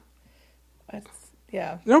 Yeah.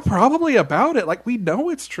 Yeah. No, probably about it. Like, we know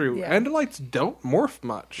it's true. Yeah. Andalites don't morph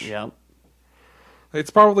much. Yeah. It's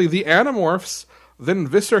probably the Animorphs, then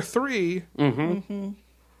Visser 3, then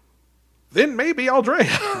maybe Aldrea.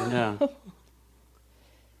 Yeah.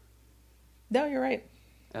 No, you're right.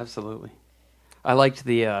 Absolutely. I liked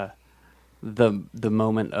the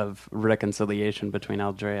moment of reconciliation between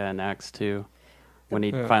Aldrea and Axe too, when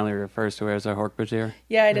he finally refers to her as a Hork-Bajir.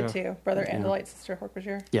 Yeah, I did too. Brother Andalite, sister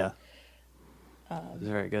Hork-Bajir. Yeah. It was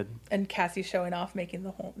very good. And Cassie showing off, making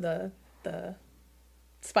the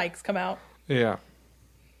spikes come out. Yeah.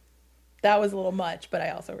 That was a little much, but I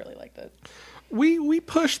also really liked it. We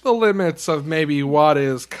push the limits of maybe what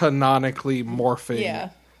is canonically morphing. Yeah.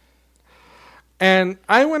 And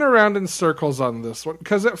I went around in circles on this one,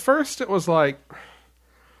 because at first it was like,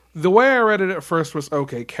 the way I read it at first was,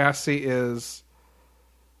 okay, Cassie is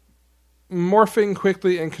morphing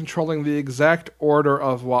quickly and controlling the exact order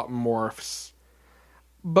of what morphs.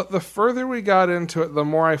 But the further we got into it, the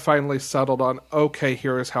more I finally settled on, okay,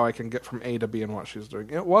 here is how I can get from A to B in what she's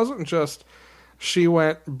doing. It wasn't just she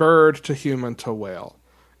went bird to human to whale.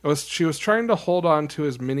 It was she was trying to hold on to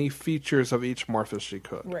as many features of each morph as she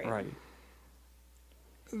could. Right.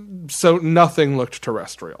 So nothing looked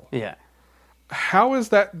terrestrial. Yeah. How is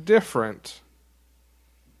that different?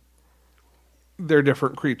 They're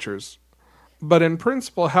different creatures. But in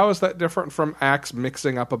principle, how is that different from Axe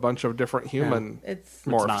mixing up a bunch of different human It's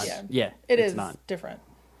morphs? not. Yeah. Yeah, It it's is not. different.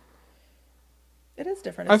 It is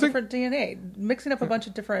different. I It's think- different DNA. Mixing up a bunch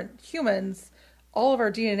of different humans, all of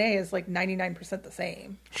our DNA is like 99% the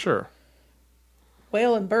same. Sure.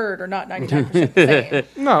 Whale and bird are not 99% the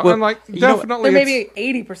same. No, Well, and like you know, definitely They're it's-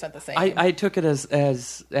 maybe 80% the same. I took it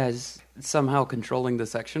as somehow controlling the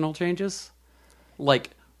sectional changes.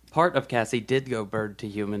 Like, part of Cassie did go bird to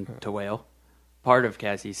human to whale. Part of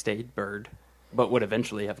Cassie stayed bird, but would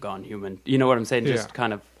eventually have gone human. You know what I'm saying? Just Yeah.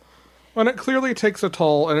 kind of... when it clearly takes a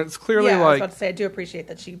toll, and it's clearly yeah, I was like about to say, I do appreciate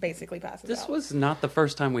that she basically passes This out. was not the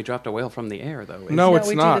first time we dropped a whale from the air, though. No, it's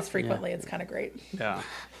we not. do this frequently. It's kind of great. Yeah.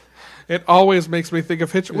 it always makes me think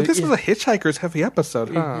of Hitch. Well, this was a Hitchhiker's heavy episode,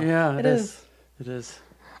 huh? Yeah, It is. It is.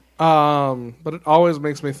 But it always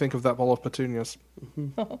makes me think of that bowl of petunias.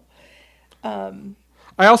 I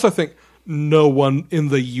also think no one in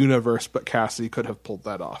the universe but Cassie could have pulled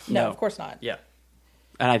that off. No, No. of course not. Yeah.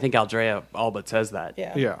 And I think Aldrea all but says that.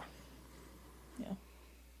 Yeah. Yeah. Yeah.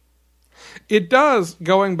 It does,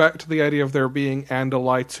 going back to the idea of there being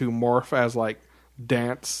Andalites who morph as, like,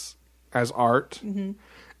 dance, as art,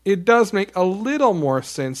 it does make a little more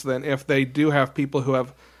sense than if they do have people who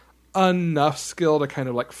have enough skill to kind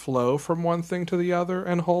of, like, flow from one thing to the other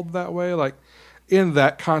and hold that way. Like, in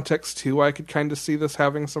that context, too, I could kind of see this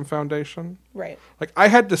having some foundation. Right. Like, I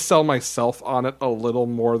had to sell myself on it a little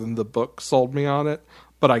more than the book sold me on it,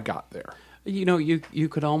 but I got there. You know, you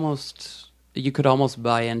could almost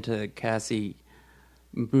buy into Cassie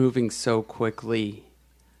moving so quickly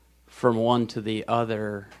from one to the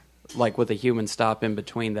other, like with a human stop in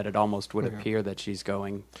between, that it almost would appear that she's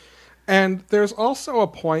going. And there's also a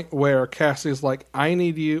point where Cassie's like, I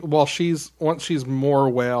need you. Well, once she's more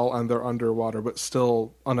whale and they're underwater, but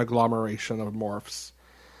still an agglomeration of morphs.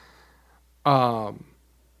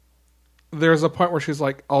 There's a point where she's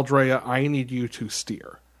like, Aldrea, I need you to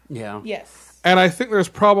steer. Yeah. Yes. And I think there's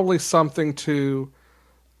probably something to,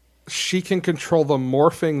 she can control the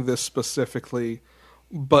morphing this specifically,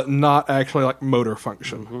 but not actually like motor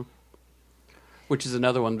function. Which is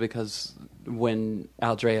another one, because when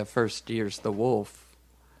Aldrea first steers the wolf,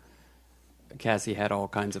 Cassie had all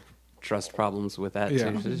kinds of trust problems with that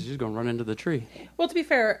Yeah. too. She's going to run into the tree. Well, to be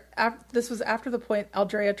fair, this was after the point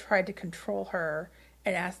Aldrea tried to control her,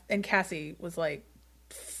 and Cassie was like,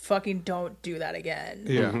 "Fucking don't do that again."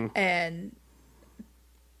 Yeah. And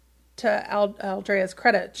to Aldrea's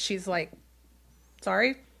credit, she's like,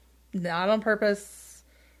 "Sorry, not on purpose."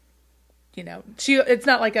 You know, it's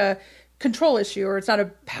not like a control issue, or it's not a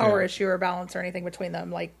power issue or balance or anything between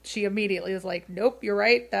them. Like, she immediately was like, "Nope, you're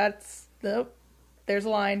right. Nope. There's a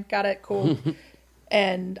line. Got it. Cool."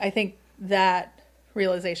 And I think that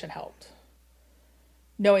realization helped.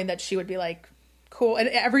 Knowing that she would be like, cool. And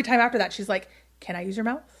every time after that, she's like, can I use your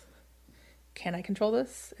mouth? Can I control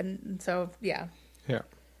this? And so, yeah. Yeah.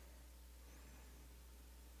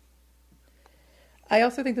 I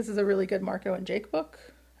also think this is a really good Marco and Jake book.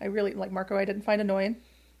 I really like Marco. I didn't find annoying.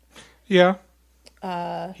 Yeah.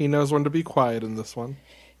 He knows when to be quiet in this one.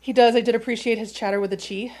 He does. I did appreciate his chatter with the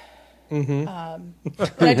chi. And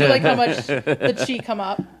I do like how much the chi come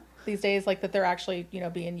up these days, like that they're actually,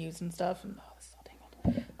 being used and stuff. And, this is all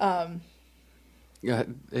tangled.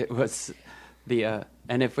 It was the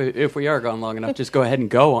and if we are gone long enough, just go ahead and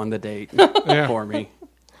go on the date for me.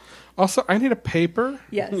 Also, I need a paper,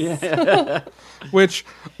 Yes. which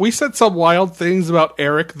we said some wild things about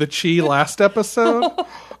Eric the Chi last episode,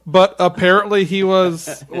 but apparently he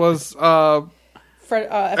was FDR.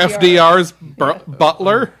 FDR's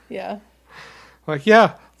butler. Yeah. Like,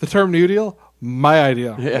 the term New Deal, my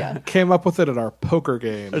idea. Yeah. Came up with it at our poker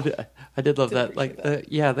game. I did love that.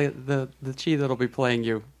 appreciate Like, the chi that'll be playing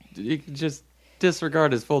you can just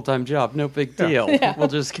disregard his full-time job. No big deal. Yeah. We'll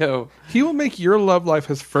just go. He will make your love life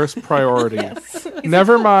his first priority.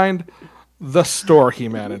 Never mind the store he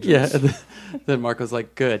manages. Yeah. Then Marco's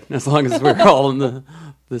like, good, as long as we're all in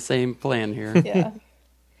the same plan here. Yeah.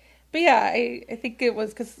 But yeah, I think it was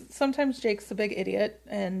because sometimes Jake's a big idiot,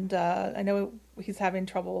 and I know he's having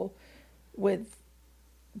trouble with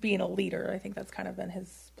being a leader. I think that's kind of been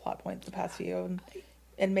his plot point the past few,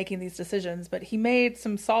 and making these decisions. But he made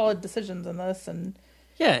some solid decisions in this, and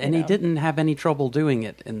Yeah, and he didn't have any trouble doing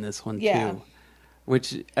it in this one, Yeah. too.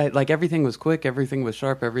 Which, like, everything was quick, everything was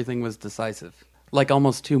sharp, everything was decisive. Like,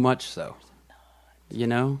 almost too much so. You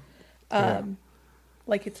know?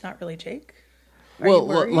 like it's not really Jake. Are you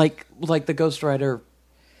worried? like the Ghost Rider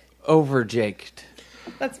over-Jaked.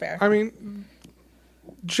 That's fair. I mean,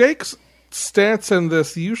 Jake's stance in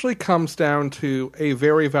this usually comes down to a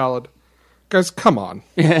very valid, guys, come on.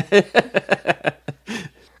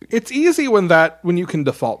 It's easy when you can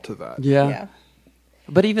default to that. Yeah.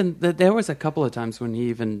 But even there was a couple of times when he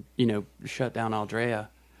even, shut down Aldrea.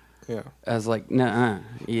 Yeah. As like, nah,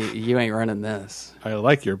 you ain't running this. I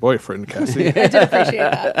like your boyfriend, Cassie. I did appreciate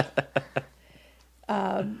that.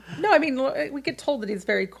 No, I mean, we get told that he's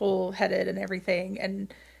very cool-headed and everything,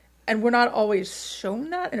 and we're not always shown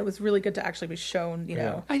that, and it was really good to actually be shown,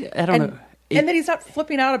 I don't know. And that he's not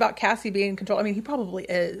flipping out about Cassie being in control. I mean, he probably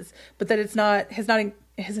is, but that it's not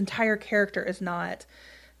his entire character is not,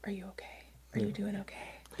 are you okay? Are you doing okay?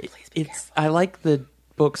 Please be careful. I like the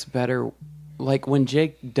books better, like when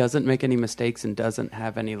Jake doesn't make any mistakes and doesn't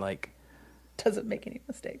have any Doesn't make any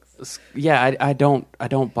mistakes. I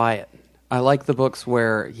don't buy it. I like the books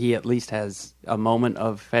where he at least has a moment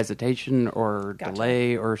of hesitation or Gotcha.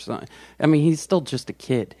 delay or something. I mean, he's still just a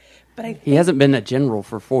kid. But I He think hasn't been a general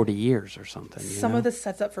for 40 years or something. some of this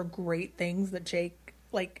sets up for great things that Jake,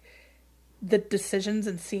 like, the decisions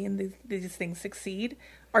and seeing these things succeed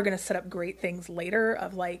are going to set up great things later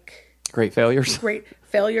of, like, Great failures. great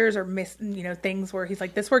failures or things where he's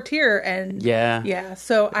like, this worked here. And Yeah.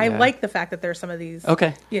 So I Yeah. like the fact that there's some of these,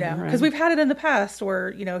 Okay. because All right. we've had it in the past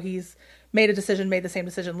where, he's made the same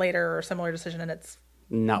decision later or a similar decision. And it's,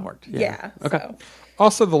 Not worked. yeah. Okay. So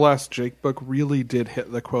Also, the last Jake book really did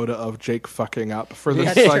hit the quota of Jake fucking up for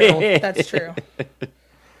this that's cycle. true. That's true.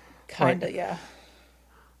 Kind of, yeah.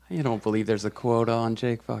 You don't believe there's a quota on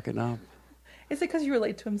Jake fucking up? Is it because you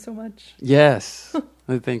relate to him so much? Yes,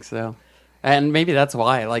 I think so. And maybe that's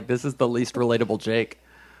why. Like, this is the least relatable Jake.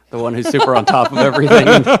 The one who's super on top of everything.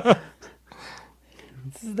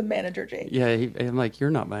 This is the manager, Jake. Yeah, I'm like, you're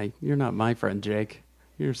not my friend, Jake.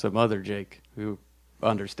 You're some other Jake who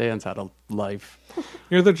understands how to life.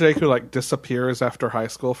 You're the Jake who like disappears after high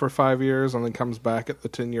school for 5 years and then comes back at the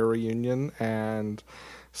 10-year reunion and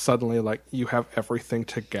suddenly like you have everything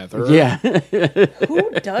together. Yeah.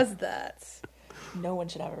 Who does that? No one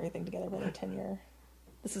should have everything together by their 10-year.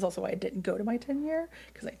 This is also why I didn't go to my 10-year,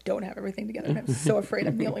 because I don't have everything together, and I'm so afraid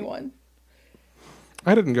I'm the only one.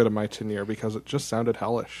 I didn't go to my 10-year because it just sounded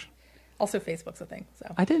hellish. Also, Facebook's a thing,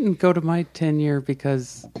 so. I didn't go to my 10-year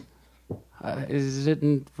because I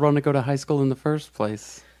didn't want to go to high school in the first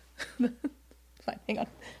place. Fine, hang on.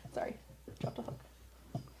 Sorry. Dropped a hook.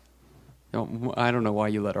 No, I don't know why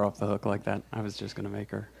you let her off the hook like that. I was just going to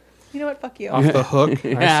make her. You know what? Fuck you. Off the hook.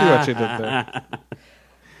 I see what you did there.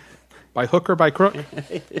 By hook or by crook?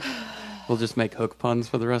 We'll just make hook puns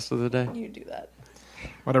for the rest of the day. You do that.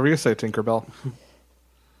 Whatever you say, Tinkerbell.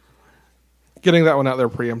 Getting that one out there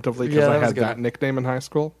preemptively because Yeah, that I was had good. that nickname in high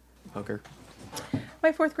school. Hooker.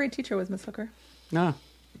 My 4th grade teacher was Miss Hooker. Ah,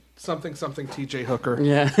 Something TJ Hooker.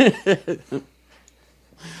 yeah. I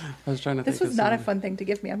was trying to This think was of not a something. fun thing to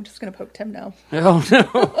give me. I'm just going to poke Tim now. Oh,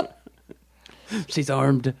 no. She's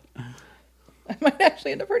armed. I might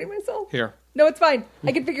actually end up hurting myself. Here. No, it's fine.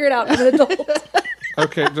 I can figure it out. I'm an adult.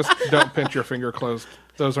 Okay, just don't pinch your finger closed.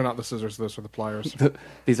 Those are not the scissors. Those are the pliers.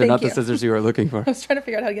 These are Thank not you. the scissors you are looking for. I was trying to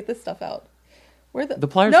figure out how to get this stuff out. Where The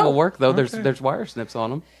pliers No. will work, though. Okay. There's wire snips on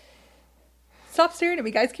them. Stop staring at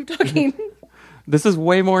me, guys. Keep talking. This is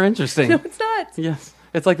way more interesting. No, it's not. Yes.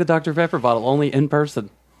 It's like the Dr. Pepper bottle, only in person.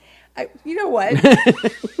 You know what?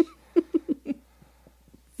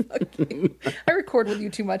 Fucking- I record with you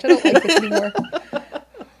too much. I don't like this anymore.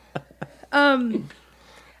 On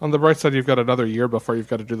the bright side, you've got another year before you've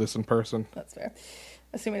got to do this in person. That's fair.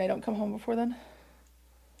 Assuming I don't come home before then.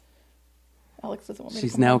 Alex doesn't want me to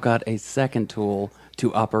She's come now home. got a second tool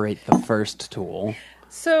to operate the first tool.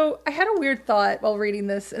 So I had a weird thought while reading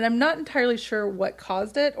this, and I'm not entirely sure what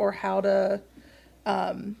caused it or how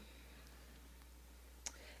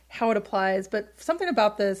it applies, but something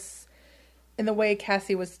about this in the way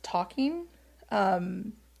Cassie was talking,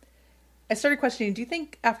 I started questioning, do you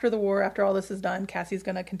think after the war, after all this is done, Cassie's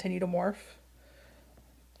going to continue to morph?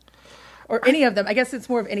 Or any of them. I guess it's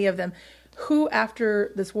more of any of them. Who,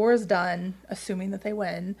 after this war is done, assuming that they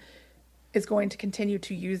win, is going to continue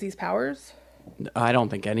to use these powers? I don't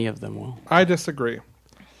think any of them will. I disagree.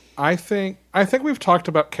 I think we've talked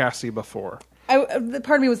about Cassie before. The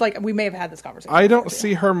part of me was like, we may have had this conversation. I don't before,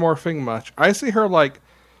 see her morphing much. I see her like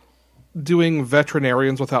doing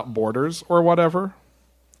Veterinarians Without Borders or whatever,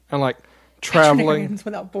 and like traveling. Veterinarians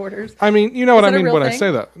Without Borders. I mean, you know what Is I that a mean real when I thing?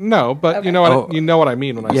 say that. No, but Okay. you know what Oh. you know what I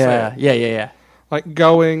mean when I say Yeah, it. yeah. Like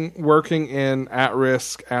working in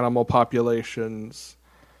at-risk animal populations.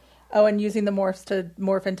 Oh, and using the morphs to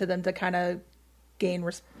morph into them to kind of gain,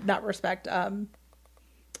 not respect, a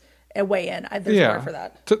way in. There's a word for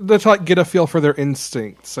that. To like get a feel for their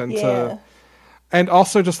instincts and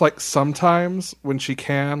also just like sometimes when she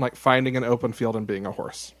can, like finding an open field and being a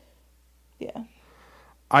horse. Yeah.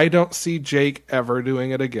 I don't see Jake ever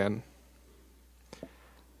doing it again.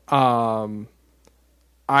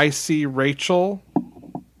 I see Rachel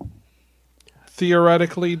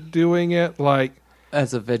theoretically doing it like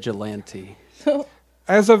As a vigilante.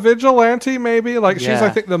 as a vigilante, maybe. Like she's, Yeah. I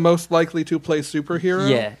think, the most likely to play superhero.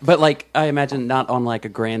 Yeah, but like I imagine not on like a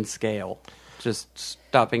grand scale. Just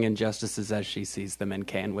stopping injustices as she sees them and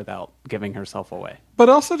can without giving herself away. But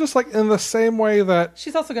also just like in the same way that,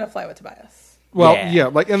 She's also going to fly with Tobias. well, Yeah, yeah,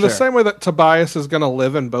 like in the sure. same way that Tobias is going to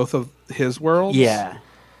live in both of his worlds. Yeah.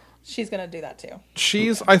 She's going to do that too.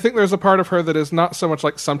 I think there's a part of her that is not so much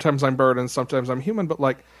like sometimes I'm bird and sometimes I'm human, but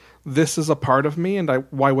like this is a part of me and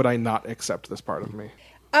why would I not accept this part of me?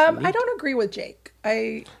 I don't agree with Jake.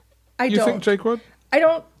 I You don't. think Jake would? I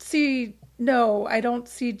don't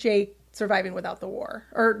see Jake surviving without the war.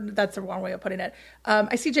 Or that's the wrong way of putting it.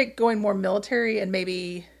 I see Jake going more military and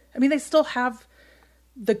maybe... I mean, they still have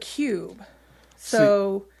the cube.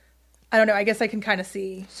 So, I don't know. I guess I can kind of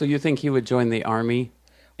see... So you think he would join the army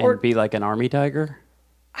and Or- be like an army tiger?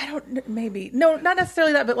 I don't... Maybe. No, not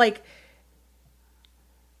necessarily that, but like...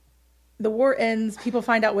 The war ends, people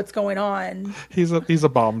find out what's going on. He's a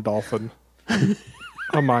bomb dolphin.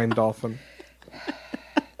 A mine dolphin.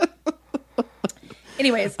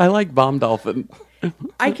 Anyways, I like bomb dolphin.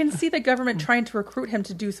 I can see the government trying to recruit him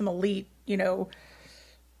to do some elite,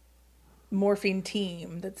 morphine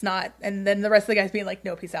team that's not, and then the rest of the guys being like,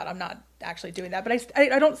 no, peace out, I'm not actually doing that. But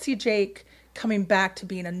I don't see Jake coming back to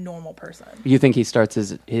being a normal person. You think he starts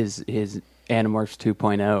his Animorphs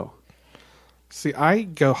 2.0? See, I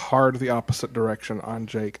go hard the opposite direction on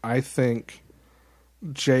Jake. I think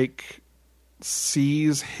Jake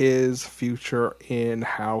sees his future in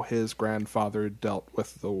how his grandfather dealt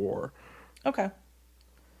with the war. Okay.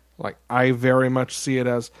 Like, I very much see it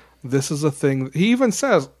as, this is a thing. He even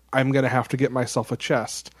says, I'm going to have to get myself a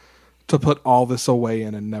chest to put all this away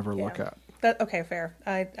in and never look at. Okay, fair.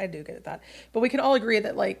 I do get that. But we can all agree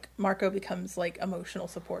that, like, Marco becomes, like, emotional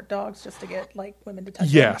support dogs just to get, like, women to touch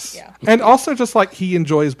him. Yes. Yeah. And also just like he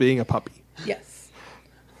enjoys being a puppy. Yes.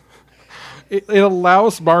 It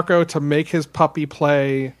allows Marco to make his puppy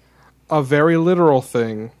play a very literal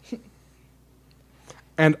thing.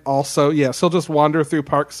 And also, yes, he'll just wander through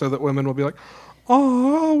parks so that women will be like,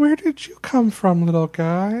 oh, where did you come from, little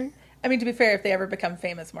guy? I mean, to be fair, if they ever become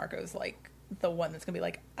famous, Marco's, like, the one that's going to be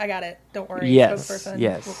like, I got it. Don't worry. Yes, Spokesperson.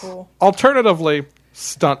 yes. We're cool. Alternatively,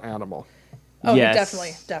 stunt animal. Oh, Yes.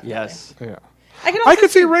 definitely. Yes. Yeah. I can also I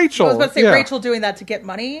could see Rachel. I was about to say Yeah. Rachel doing that to get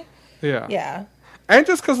money. Yeah. Yeah. And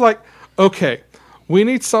just because, like, okay, we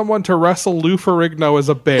need someone to wrestle Lou Ferrigno as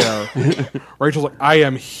a bear. Rachel's like, I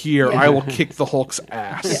am here. I will kick the Hulk's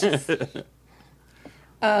ass. Yes.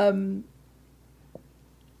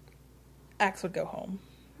 Axe would go home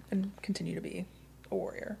and continue to be a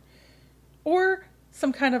warrior. Or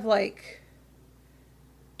some kind of, like,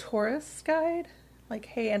 tourist guide. Like,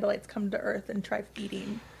 hey, Andalites, come to Earth and try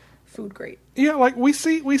eating food great. Yeah, like we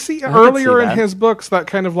see see earlier in that. his books that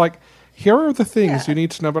kind of like, here are the things Yeah. you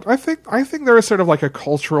need to know. But I think there is sort of like a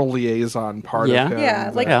cultural liaison part Yeah. of him.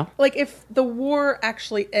 Yeah, like Yeah. like if the war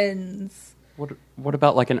actually ends. What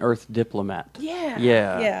about like an Earth diplomat? Yeah.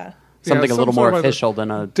 Yeah. Yeah. Something Yeah, a little some more sort of official than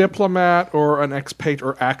a... diplomat or an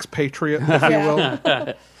expatriate, if you will.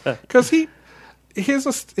 Because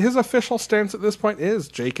his official stance at this point is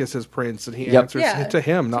Jake is his prince, and he Yep. answers Yeah. to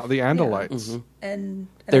him, not the Andalites. And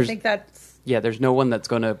I There's- think that's Yeah, there's no one that's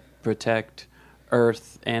going to protect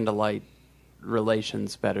Earth and Andalite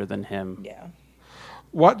relations better than him. yeah.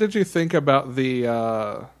 What did you think about the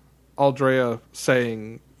Aldrea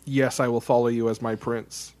saying, "Yes, I will follow you as my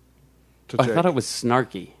prince"? To I Jake? thought it was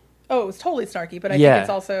snarky. Oh, it was totally snarky, but I Yeah. think it's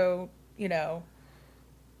also,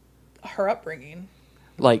 her upbringing.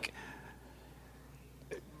 Like,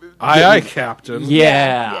 Aye, aye, Captain.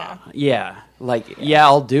 yeah. Like, yeah,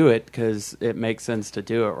 I'll do it because it makes sense to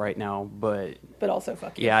do it right now. But But also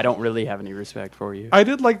fuck you. yeah, I don't really have any respect for you. I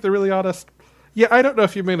did like the really honest. Yeah, I don't know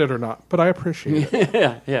if you mean it or not, but I appreciate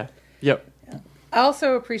it. yeah. Yep. I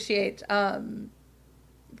also appreciate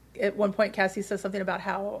at one point Cassie says something about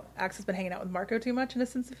how Axe has been hanging out with Marco too much in a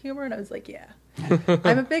sense of humor, and I was like, yeah.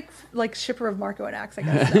 I'm a big shipper of Marco and Axe, I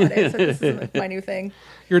guess, nowadays. So this is my new thing.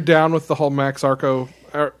 You're down with the whole Axe Marco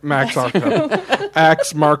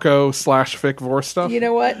 / Vic Vor stuff. You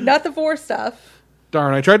know what? Not the Vor stuff.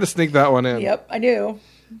 Darn, I tried to sneak that one in. Yep, I knew.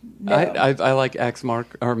 No. I like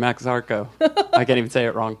Max Arco. I can't even say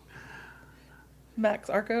it wrong. Max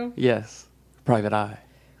Arco. Yes. Private Eye.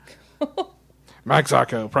 Max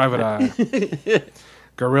Arco, Private Eye.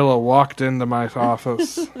 Gorilla walked into my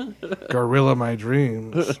office. Gorilla my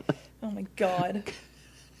dreams. Oh my god.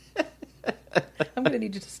 I'm gonna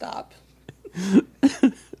need you to stop.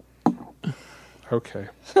 Okay.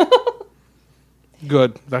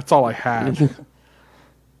 Good. That's all I had.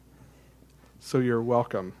 So you're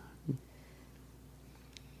welcome.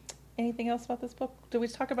 Anything else about this book? Did we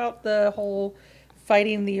talk about the whole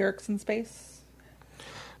fighting the Yeerks in space?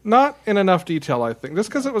 Not in enough detail, I think. Just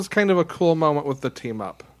because it was kind of a cool moment with the team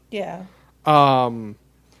up. Yeah. Um,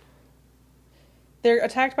 They're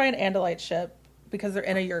attacked by an Andalite ship because they're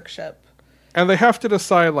in a Yeerk ship. and they have to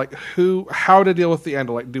decide like how to deal with the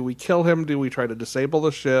Andalite. Do we kill him? Do we try to disable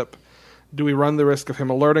the ship? Do we run the risk of him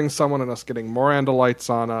alerting someone and us getting more Andalites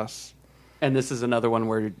on us? And this is another one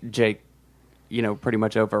where Jake, pretty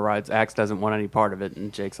much overrides. Axe doesn't want any part of it,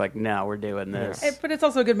 and Jake's like, "No, we're doing this." But it's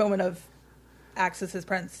also a good moment of acts as his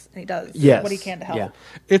prince, and he does Yes. what he can to help. Yeah.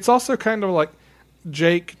 It's also kind of like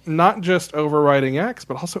Jake not just overriding Axe,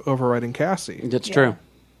 but also overriding Cassie. That's Yeah. true.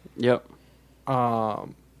 Yep.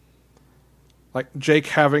 Like Jake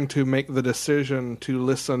having to make the decision to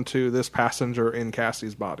listen to this passenger in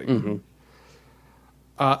Cassie's body. Mm-hmm.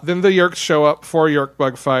 Then the Yeerks show up, 4 Yeerk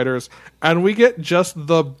bug fighters, and we get just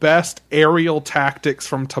the best aerial tactics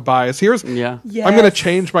from Tobias. Yeah. Yes. I'm going to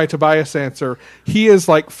change my Tobias answer. He is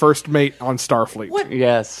like first mate on Starfleet. What?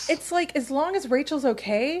 Yes. It's like, as long as Rachel's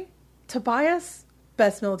okay, Tobias,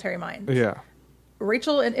 best military mind. Yeah.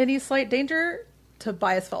 Rachel in any slight danger,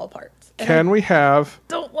 Tobias fell apart. And Can I we have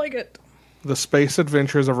don't like it. the space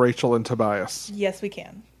adventures of Rachel and Tobias? Yes, we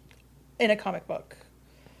can. In a comic book.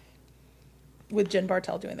 With Jen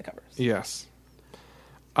Bartel doing the covers. Yes.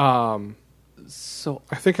 So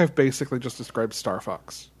I think I've basically just described Star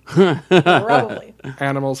Fox. Probably.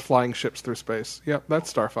 Animals flying ships through space. Yep, that's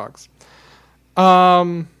Star Fox.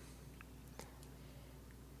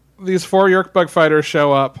 These 4 Yeerk bug fighters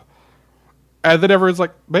show up, and then everyone's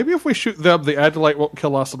like, maybe if we shoot them, the Adulite won't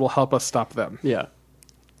kill us, it will help us stop them. yeah.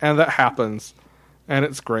 And that happens, and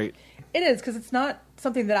it's great. It is, because it's not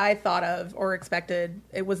something that I thought of or expected.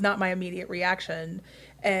 It was not my immediate reaction.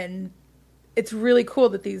 And it's really cool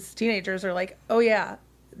that these teenagers are like, oh yeah,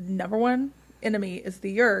 number one enemy is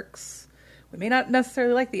the Yeerks. We may not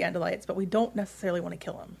necessarily like the Andalites, but we don't necessarily want to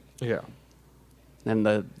kill them. Yeah. And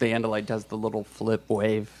the Andalite does the little flip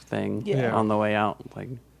wave thing Yeah. on the way out. Like,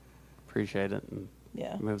 appreciate it, and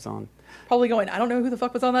Yeah. moves on. Probably going, I don't know who the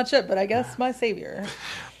fuck was on that ship, but I guess my savior.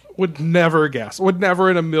 Would never guess. Would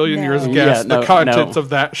never in a million No. years Yeah, guess no, the contents no. of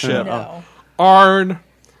that ship. No. Arn,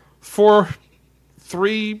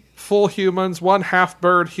 3 full humans, 1 half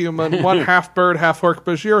bird human, 1 half bird, half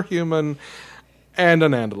Hork-Bajir human, and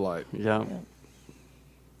an Andalite. Yeah.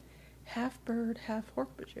 Half bird, half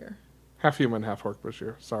Hork-Bajir. Half human, half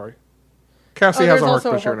Hork-Bajir. Sorry. Cassie Oh, has there's a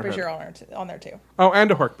also a Hork-Bajir in her head. Hork-Bajir on there too. Oh,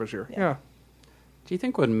 and a Hork-Bajir. Yeah. Do you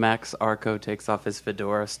think when Max Arco takes off his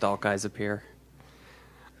fedora, Stalk Eyes appear?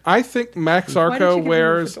 I think Max Why did you Arco give him a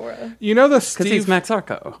wears. fedora? You know the Because he's Steve Max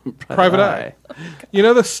Arco. Private Eye. You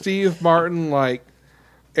know the Steve Martin like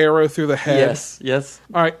arrow through the head. Yes, yes.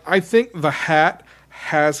 All right. I think the hat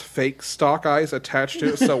has fake stalk eyes attached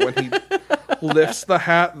to it, so when he lifts the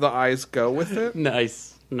hat, the eyes go with it.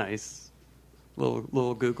 Nice, nice.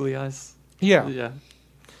 Little googly eyes. Yeah. Yeah.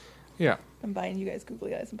 Yeah. I'm buying you guys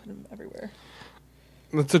googly eyes and putting them everywhere.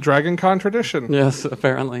 It's a Dragon Con tradition. Yes,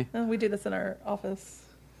 apparently. Oh, we do this in our office.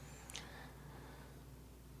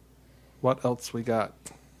 What else we got?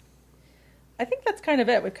 I think that's kind of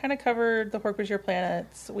it. We've kind of covered the Hork-Bajir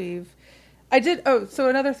planets. So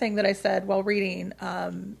another thing that I said while reading,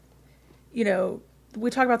 we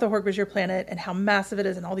talk about the Hork-Bajir planet and how massive it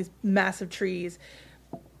is and all these massive trees.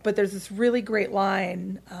 But there's this really great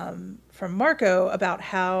line from Marco about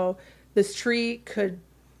how this tree could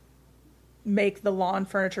make the lawn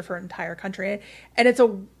furniture for an entire country. And it's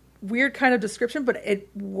a weird kind of description, but it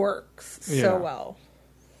works Yeah. so well.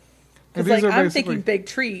 And Because these are I'm basically- thinking big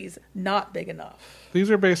trees, not big enough. These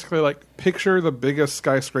are basically like picture the biggest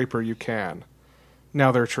skyscraper you can.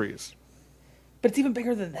 Now they're trees. But it's even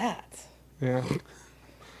bigger than that. Yeah.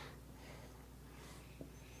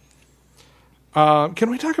 Can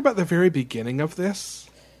we talk about the very beginning of this?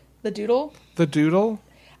 The doodle. The doodle?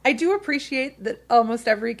 I do appreciate that almost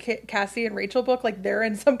every Cassie and Rachel book, like they're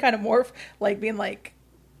in some kind of morph, like being like,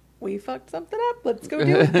 we fucked something up. Let's go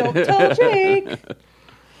do it. Don't tell Jake.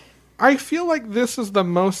 I feel like this is the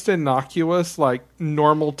most innocuous, like,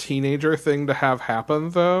 normal teenager thing to have happen,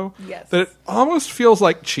 though. Yes. That it almost feels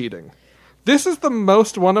like cheating. This is the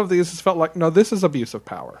most one of these has felt like, no, this is abuse of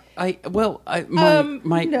power. No,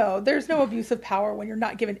 there's no abuse of power when you're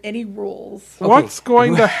not given any rules. What's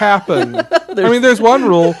going to happen? There's one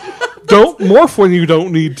rule. Don't morph when you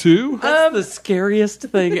don't need to. That's the scariest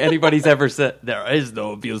thing anybody's ever said. There is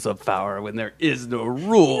no abuse of power when there is no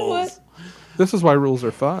rules. What? This is why rules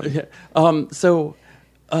are fun.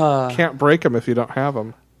 Can't break them if you don't have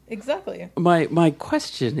them. Exactly. My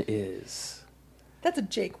question is That's a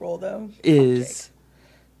Jake rule, though. if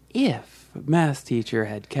math teacher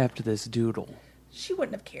had kept this doodle, She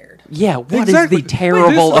wouldn't have cared. yeah, what Exactly. is the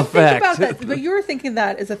terrible But Think effect? about that. But you're thinking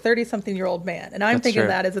that as a 30-something-year-old man, and I'm That's thinking true.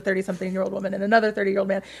 that as a 30-something-year-old woman and another 30-year-old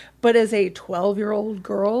man. But as a 12-year-old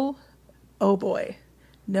girl, oh boy,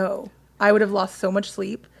 no. I would have lost so much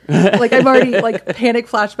sleep. Like, I'm already, panic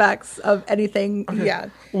flashbacks of anything. Yeah.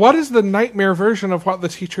 What is the nightmare version of what the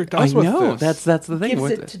teacher I does with know this? that's the thing. Gives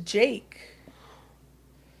with it to Jake.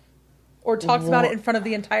 Or talks about it in front of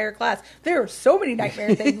the entire class. There are so many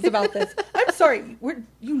nightmare things about this. I'm sorry.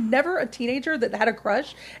 You never a teenager that had a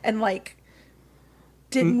crush and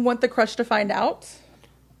didn't want the crush to find out.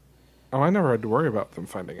 Oh, I never had to worry about them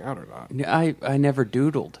finding out or not. I never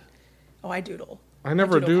doodled. Oh, I doodle. I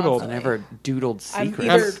never doodle doodled. I constantly. never doodled I'm secrets.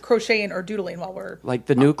 either crocheting or doodling while we're... Like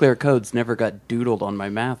the nuclear codes never got doodled on my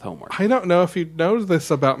math homework. I don't know if you know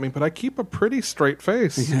this about me, but I keep a pretty straight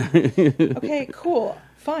face. Okay, cool.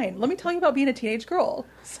 Fine. Let me tell you about being a teenage girl.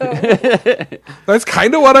 So, That's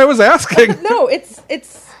kind of what I was asking. no, it's,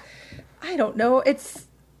 I don't know.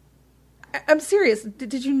 I'm serious.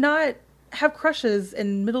 Did you not have crushes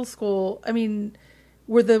in middle school? I mean,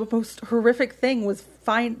 where the most horrific thing was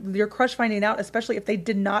your crush finding out, especially if they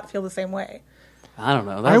did not feel the same way. I don't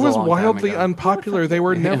know. I was a long time wildly ago. unpopular. They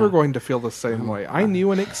were never going to feel the same way. I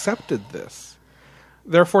knew and accepted this.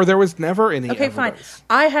 Therefore, there was never any Okay, fine. evidence.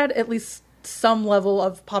 I had at least some level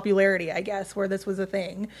of popularity, I guess, where this was a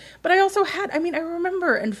thing. But I also I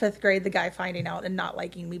remember in 5th grade the guy finding out and not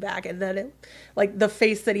liking me back, and then the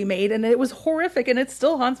face that he made, and it was horrific, and it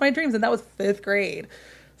still haunts my dreams, and that was 5th grade.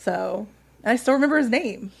 So, and I still remember his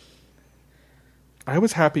name. I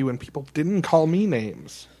was happy when people didn't call me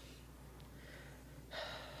names.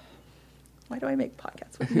 Why do I make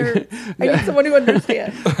podcasts with nerds? I need someone who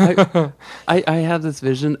understands. I have this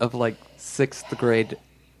vision of like 6th grade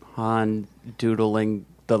Han doodling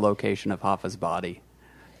the location of Hoffa's body.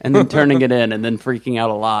 And then turning it in and then freaking out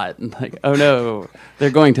a lot. And like, oh no, they're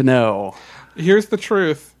going to know. Here's the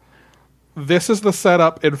truth. This is the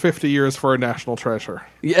setup in 50 years for a national treasure.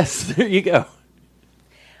 Yes, there you go.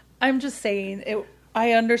 I'm just saying,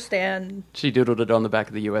 I understand. She doodled it on the back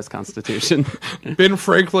of the U.S. Constitution. Ben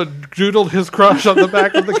Franklin doodled his crush on the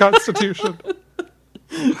back of the Constitution.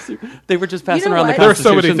 They were just passing You know around the what? There are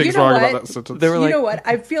so Constitution. many things You know wrong what? about that sentence. They were You like, know what?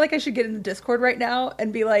 I feel like I should get in the Discord right now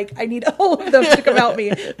and be like, I need all of them to come out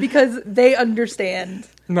me because they understand.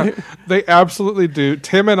 No, they absolutely do.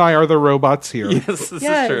 Tim and I are the robots here. yes, this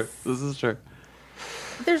Yes. is true. This is true.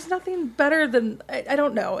 There's nothing better than I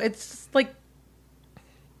don't know. It's just like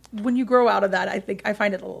when you grow out of that, I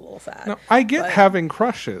find it a little sad. No, I get But having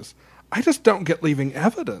crushes. I just don't get leaving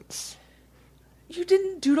evidence. you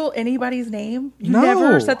didn't doodle anybody's name. You No.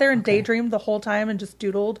 never sat there and daydreamed the whole time and just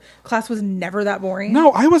doodled. Class was never that boring.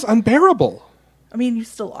 No, I was unbearable. I mean you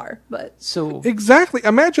still are, but So Exactly.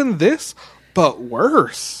 Imagine this, but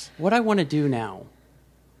worse. what I want to do now.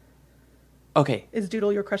 Okay, is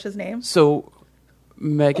doodle your crush's name? so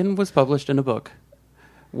Megan was published in a book.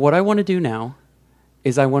 What I want to do now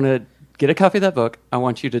is I want to get a copy of that book. I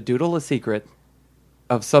want you to doodle a secret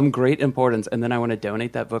of some great importance, and then I want to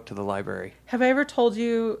donate that book to the library Have I ever told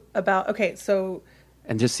you about? Okay, so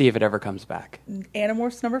and just see if it ever comes back.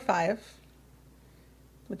 Animorphs number 5,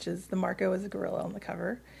 which is the Marco as a gorilla on the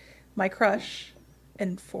cover. My crush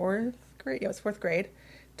in 4th grade, it was 4th grade,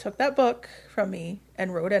 took that book from me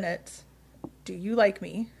and wrote in it, "Do you like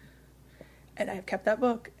me?" And I've kept that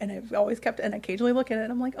book, and I've always kept it, and I occasionally look at it,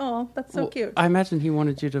 and I'm like, oh, that's so Well, cute. I imagine he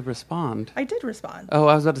wanted you to respond. I did respond. Oh,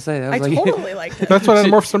 I was about to say. I was like, totally liked it. That's what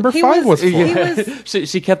Animorphs number He 5 was was- for. he was-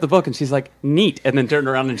 she kept the book and she's like, neat, and then turned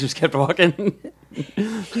around and just kept walking.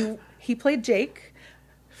 He played Jake.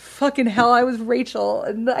 Fucking hell, I was Rachel,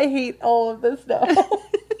 and I hate all of this now.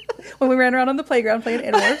 When we ran around on the playground playing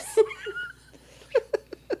Animorphs.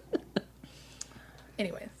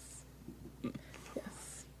 Anyways.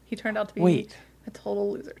 Yes. He turned out to be Wait. a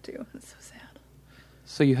total loser, too. It's so sad.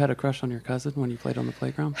 So you had a crush on your cousin when you played on the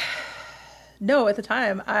playground? No, at the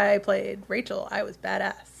time, I played Rachel. I was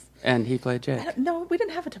badass. And he played Jake. No, we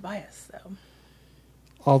didn't have a Tobias, though.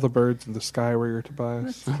 All the birds in the sky were your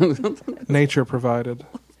Tobias. Nature provided.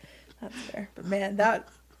 That's fair. But man, that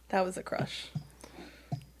was a crush.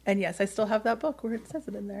 And yes, I still have that book where it says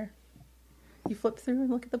it in there. You flip through and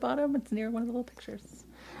look at the bottom, it's near one of the little pictures.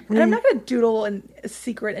 And I'm not going to doodle a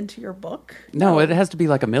secret into your book. No, it has to be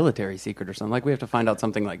like a military secret or something. Like we have to find out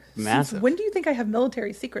something like massive. Since when do you think I have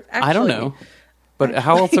military secrets? Actually, I don't know. But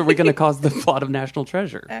how else are we going to cause the plot of National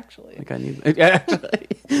Treasure? Actually, Like I need. Actually.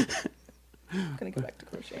 I'm going to go back to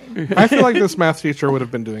crocheting. I feel like this math teacher would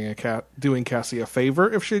have been doing Cassie a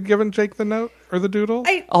favor if she'd given Jake the note or the doodle.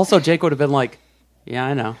 Also, Jake would have been like, "Yeah,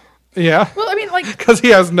 I know." Yeah, Well, I mean, like because he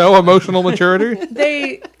has no emotional maturity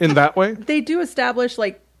they in that way. do establish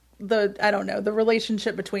like the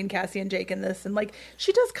relationship between Cassie and Jake in this, and like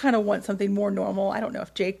she does kind of want something more normal. I don't know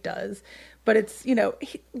if Jake does, but it's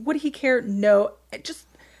would he care? No,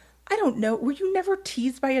 I don't know. Were you never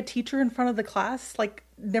teased by a teacher in front of the class? Like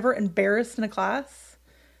never embarrassed in a class?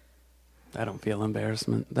 I don't feel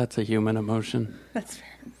embarrassment. That's a human emotion. That's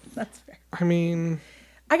fair. That's fair. I mean,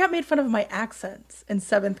 I got made fun of my accents in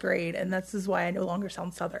 7th grade, and this is why I no longer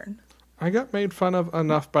sound Southern. I got made fun of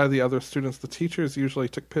enough by the other students. The teachers usually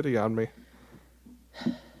took pity on me.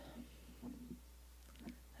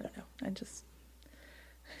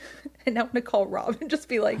 And now I'm going to call Rob and just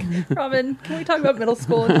be like, Robin, can we talk about middle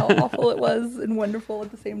school and how awful it was and wonderful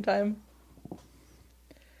at the same time?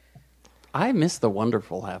 I miss the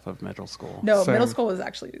wonderful half of middle school. No, Same. middle school was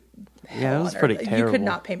actually Yeah, it was pretty You terrible. could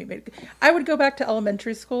not pay me. I would go back to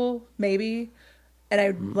elementary school, maybe. And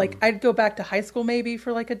I'd go back to high school maybe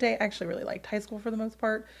for like a day. I actually really liked high school for the most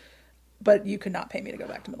part. But you could not pay me to go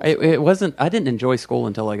back to middle school. It wasn't. I didn't enjoy school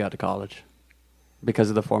until I got to college, because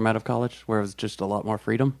of the format of college, where it was just a lot more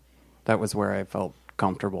freedom. That was where I felt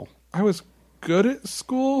comfortable. I was good at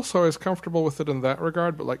school, so I was comfortable with it in that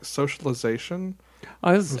regard. But like socialization,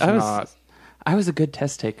 I was not. I was a good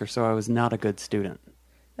test taker, so I was not a good student.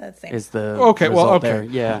 That's the same. Is the Okay, well, result okay. there.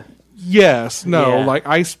 Yeah. Yes, no. Yeah. Like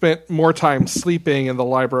I spent more time sleeping in the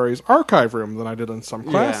library's archive room than I did in some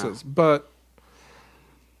classes. But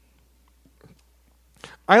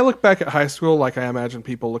I look back at high school like I imagine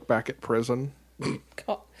people look back at prison.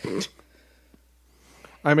 God.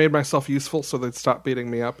 I made myself useful so they'd stop beating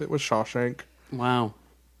me up. It was Shawshank. Wow.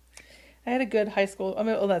 I had a good high school. I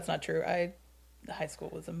mean, well, that's not true. High school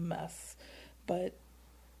was a mess, but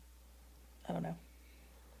I don't know.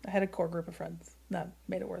 I had a core group of friends that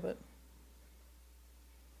made it worth it.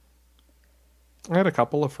 I had a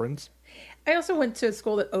couple of friends. I also went to a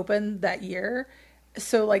school that opened that year,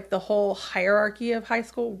 so like the whole hierarchy of high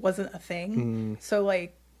school wasn't a thing. So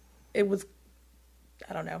like it was,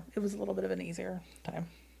 I don't know, it was a little bit of an easier time.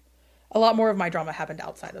 A lot more of my drama happened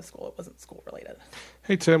outside of school. It wasn't school related.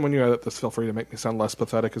 Hey, Tim, when you edit this, feel free to make me sound less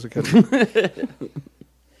pathetic as a kid.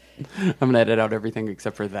 I'm going to edit out everything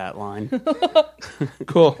except for that line.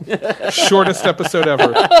 Cool. Shortest episode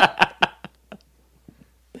ever.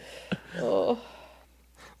 Oh.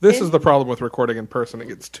 This is the problem with recording in person. It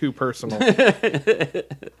gets too personal.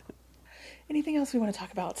 Anything else we want to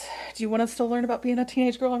talk about? Do you want us to learn about being a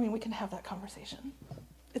teenage girl? I mean, we can have that conversation.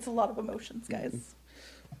 It's a lot of emotions, guys.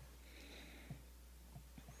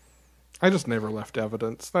 I just never left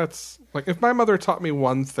evidence. That's like if my mother taught me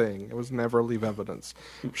one thing, it was never leave evidence.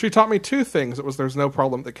 If she taught me two things, it was there's no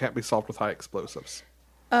problem that can't be solved with high explosives.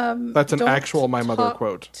 That's an Don't actual my mother talk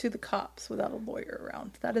quote. to the cops without a lawyer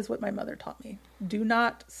around. That is what my mother taught me. Do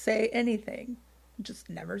not say anything. Just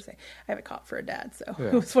never say. I have a cop for a dad, so Yeah.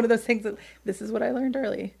 it was one of those things that this is what I learned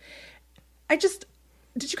early. Did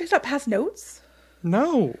you guys not pass notes?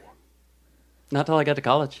 No, Not till I got to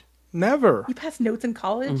college. never. You passed notes in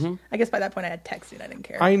college? I guess by that point I had texting. I didn't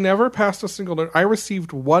care. I never passed a single note. I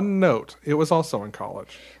received one note. It was also in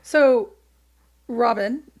college. So,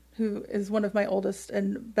 Robin, who is one of my oldest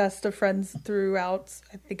and best of friends throughout,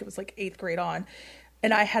 I think it was like 8th grade on,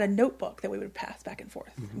 and I had a notebook that we would pass back and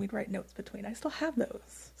forth. And we'd write notes between. I still have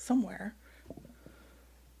those somewhere.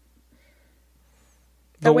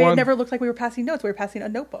 That way it never looked like we were passing notes. We were passing a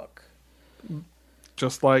notebook.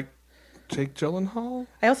 Just like Jake Gyllenhaal.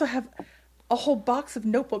 I also have a whole box of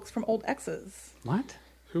notebooks from old exes. What?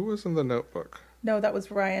 Who was in the notebook? No, that was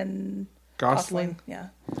Ryan Gosling? Yeah.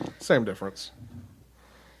 Same difference.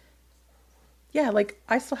 Yeah, like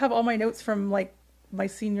I still have all my notes from like my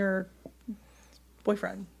senior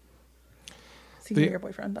boyfriend. Senior year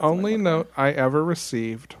boyfriend. That's Only what it note I ever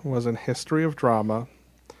received was in History of Drama.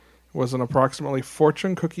 It was an approximately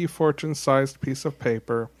fortune cookie fortune-sized piece of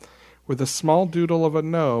paper with a small doodle of a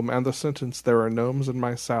gnome and the sentence, "There are gnomes in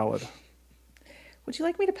my salad." Would you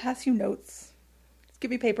like me to pass you notes? Just give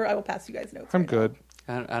me paper. I will pass you guys notes. I'm right now. good.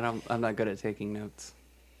 I'm not good at taking notes.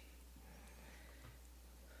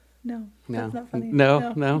 No, No. that's not funny.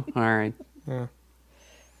 No. All right. Yeah.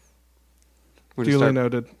 We're Duly gonna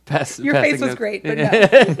noted. Your face was notes. great, but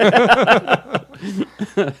no.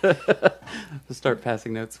 We'll start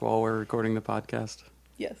passing notes while we're recording the podcast.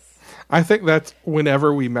 Yes. I think that's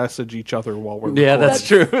whenever we message each other while we're Yeah, recording. that's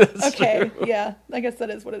true. That's Okay. true. Yeah. I guess that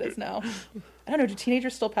is what it is now. I don't know. Do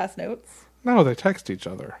teenagers still pass notes? No, they text each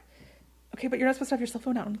other. Okay, but you're not supposed to have your cell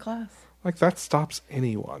phone out in class. Like, that stops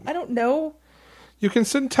anyone. I don't know. You can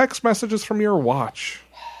send text messages from your watch.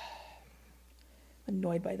 I'm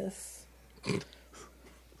annoyed by this.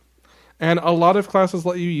 And a lot of classes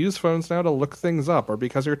let you use phones now to look things up or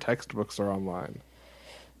because your textbooks are online.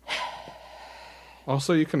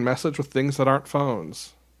 Also, you can message with things that aren't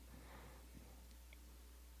phones.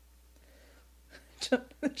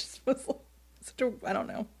 It just was such a, I don't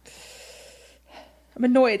know. I'm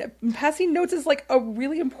annoyed. Passing notes is like a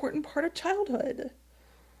really important part of childhood.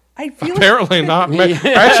 I feel Apparently not.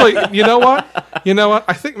 Actually, you know what?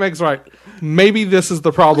 I think Meg's right. Maybe this is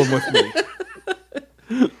the problem with me.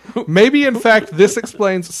 Maybe, in fact, this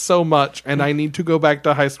explains so much, and I need to go back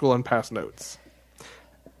to high school and pass notes.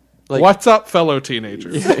 Like- What's up, fellow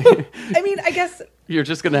teenagers? I mean, I guess You're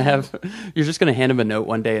just gonna hand him a note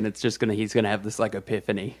one day, and he's gonna have this like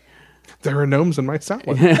epiphany. There are gnomes in my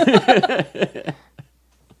salad. I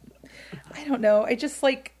don't know. I just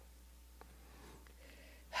like.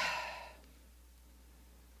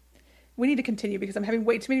 We need to continue because I'm having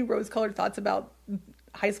way too many rose-colored thoughts about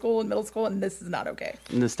high school and middle school, and this is not okay.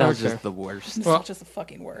 Nostalgia is Okay. the worst. This Well, is just the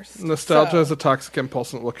fucking worst. Nostalgia So- is a toxic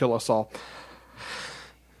impulse and it will kill us all.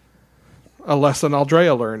 A lesson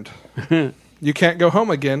Aldrea learned. You can't go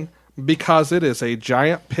home again because it is a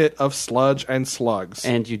giant pit of sludge and slugs.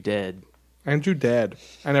 And you did. And you dead.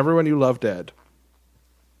 And everyone you love dead.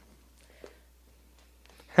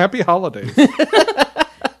 Happy holidays.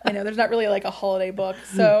 I know there's not really like a holiday book,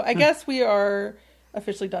 so I guess we are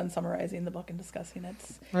officially done summarizing the book and discussing it.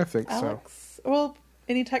 I think so. Alex, well,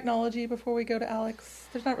 any technology before we go to Alex?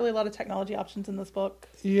 There's not really a lot of technology options in this book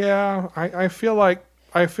Yeah, I feel like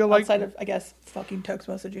outside of, I guess, fucking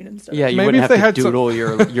Toxmosogene and stuff. Yeah, you Maybe wouldn't if have they to had some- doodle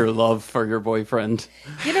your love for your boyfriend.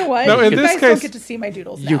 You know what? No, in you this guys case- don't get to see my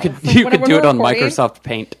doodles now. You could From you when could we're do it on recording, Microsoft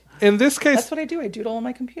Paint. in this case, That's what I do. I doodle on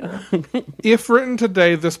my computer. if written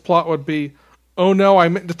today, this plot would be, oh no, I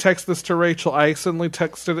meant to text this to Rachel. I accidentally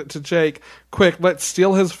texted it to Jake. Quick, let's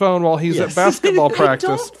steal his phone while he's Yes. at basketball I practice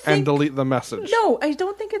don't and think- delete the message. No, I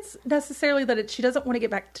don't think it's necessarily that she doesn't want to get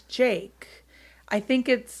back to Jake. I think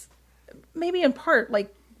it's maybe in part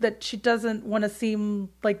like that she doesn't want to seem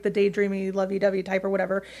like the daydreamy, lovey-dovey type or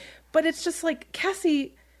whatever. But it's just like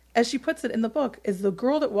Cassie, as she puts it in the book, is the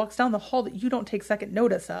girl that walks down the hall that you don't take second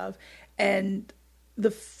notice of. And the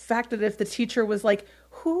fact that if the teacher was like,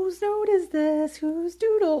 whose note is this? Whose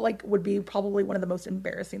doodle? Like, would be probably one of the most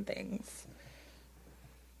embarrassing things.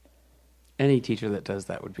 Any teacher that does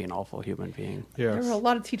that would be an awful human being. Yes, There are a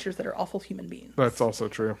lot of teachers that are awful human beings. that's also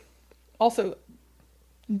true. Also,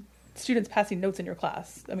 students passing notes in your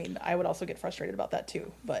class. I mean, I would also get frustrated about that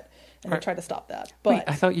too, and I try to stop that. But Wait,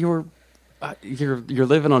 I thought you were you're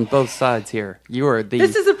living on both sides here. You are the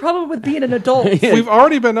this is a problem with being an adult. We've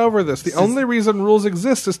already been over this. The only reason rules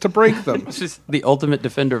exist is to break them. It's just the ultimate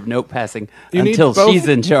defender of note passing You need until both- she's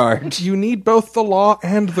in charge. You need both the law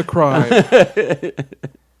and the crime.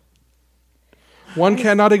 One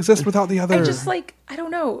cannot exist without the other. I just like, I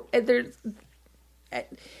don't know.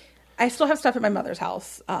 I still have stuff at my mother's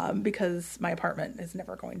house because my apartment is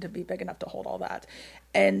never going to be big enough to hold all that.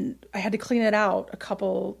 And I had to clean it out a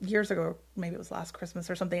couple years ago, maybe it was last Christmas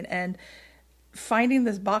or something. And finding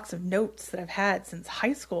this box of notes that I've had since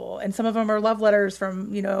high school, and some of them are love letters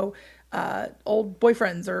from, old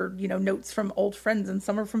boyfriends or, notes from old friends, and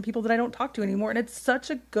some are from people that I don't talk to anymore. And it's such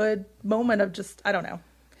a good moment of just, I don't know.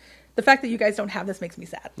 The fact that you guys don't have this makes me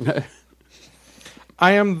sad.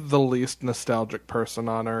 I am the least nostalgic person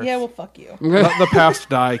on earth. Yeah, well, fuck you. Let the past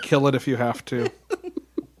die. Kill it if you have to.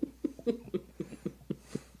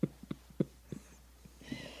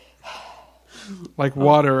 Like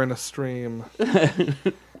water in a stream.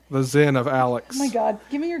 The zen of Alex. Oh my god,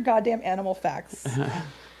 give me your goddamn animal facts.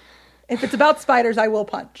 If it's about spiders, I will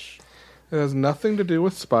punch. It has nothing to do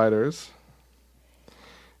with spiders.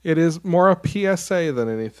 It is more a PSA than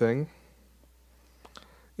anything.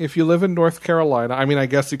 If you live in North Carolina, I mean, I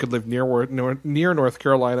guess you could live near North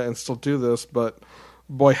Carolina and still do this, but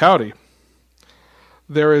boy howdy.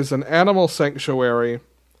 There is an animal sanctuary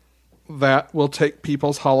that will take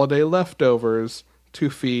people's holiday leftovers to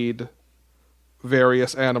feed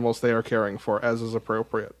various animals they are caring for, as is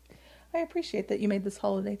appropriate. I appreciate that you made this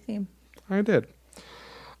holiday theme. I did.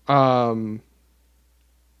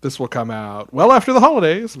 This will come out well after the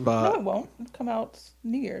holidays, No, but it won't. It'll come out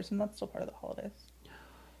New Year's, and that's still part of the holidays.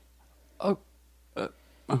 Oh,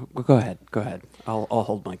 go ahead. Go ahead. I'll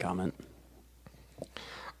hold my comment.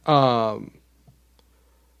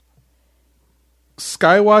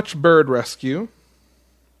 Skywatch Bird Rescue,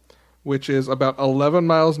 which is about 11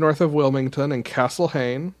 miles north of Wilmington in Castle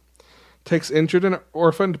Hayne, takes injured and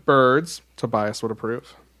orphaned birds, Tobias would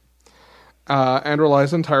approve, and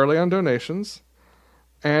relies entirely on donations.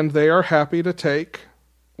 And they are happy to take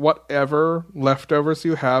whatever leftovers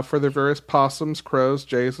you have for their various possums, crows,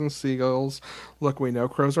 jays, and seagulls. Look, we know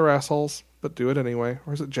crows are assholes, but do it anyway.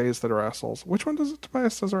 Or is it jays that are assholes? Which one does it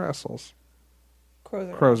Tobias says are assholes?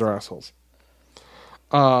 Crows are assholes.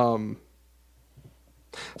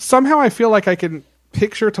 Somehow I feel like I can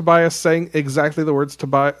picture Tobias saying exactly the words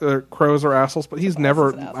crows are assholes, but he's Tobias never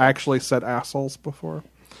is an asshole. actually said assholes before.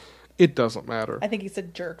 It doesn't matter. I think he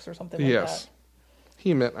said jerks or something like Yes. that.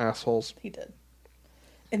 He meant assholes. He did.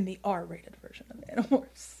 In the R-rated version of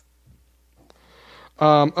Animorphs.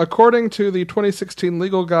 According to the 2016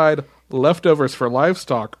 legal guide, Leftovers for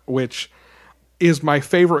Livestock, which is my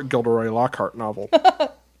favorite Gilderoy Lockhart novel.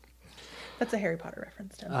 That's a Harry Potter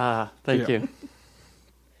reference, Tim. Thank Yeah. you.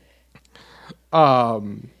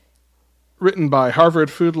 written by Harvard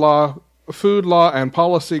Food Law and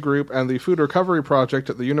Policy Group and the Food Recovery Project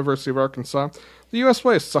at the University of Arkansas, the U.S.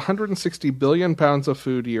 wastes 160 billion pounds of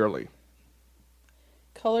food yearly.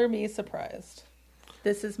 Color me surprised.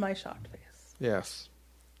 This is my shocked face. Yes.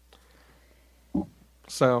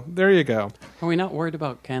 So, there you go. Are we not worried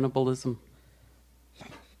about cannibalism?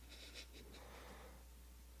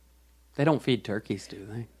 They don't feed turkeys, do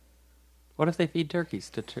they? What if they feed turkeys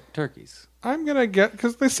to turkeys? I'm going to get,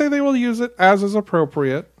 because they say they will use it as is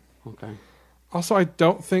appropriate. Okay. Also, I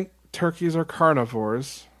don't think turkeys are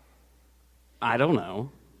carnivores. I don't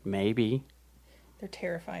know. Maybe. They're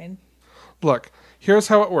terrifying. Look, here's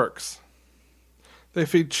how it works. They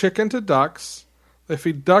feed chicken to ducks, they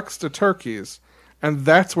feed ducks to turkeys, and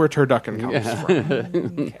that's where turducken comes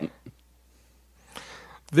from. Okay.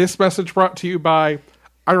 This message brought to you by,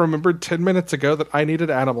 I remembered 10 minutes ago that I needed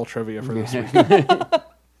animal trivia for this week.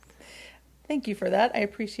 Thank you for that. I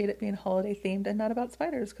appreciate it being holiday themed and not about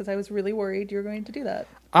spiders because I was really worried you were going to do that.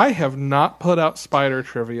 I have not put out spider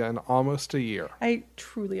trivia in almost a year. I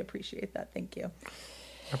truly appreciate that. Thank you.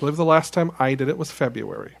 I believe the last time I did it was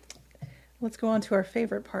February. Let's go on to our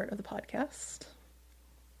favorite part of the podcast.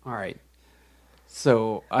 All right.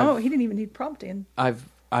 So He didn't even need prompting.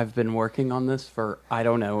 I've been working on this for, I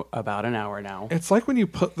don't know, about an hour now. It's like when you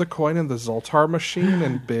put the coin in the Zoltar machine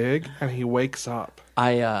in Big and he wakes up.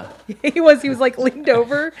 He was like leaned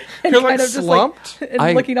over and You're, kind like, of just slumped? like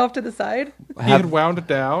and looking off to the side. He had wound it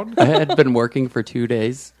down. I had been working for 2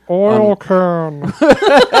 days Oil can.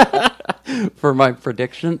 for my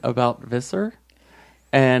prediction about Visser.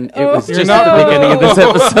 And it was Oh, just no. at the beginning of this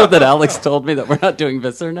episode that Alex told me that we're not doing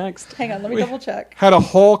Visser next. Hang on, let me double check. Had a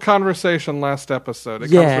whole conversation last episode. It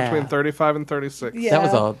comes Yeah. between 35 and 36.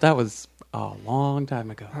 Yeah. That was a long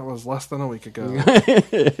time ago. That was less than a week ago.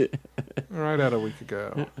 Right at a week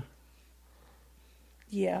ago.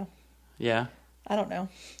 Yeah, Yeah, I don't know.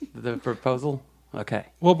 the proposal. Okay.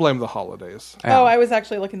 We'll blame the holidays. Oh, I was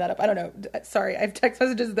actually looking that up. I don't know. Sorry, I have text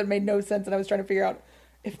messages that made no sense, and I was trying to figure out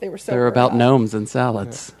if they were so. They're about gnomes and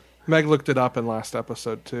salads. Meg looked it up in last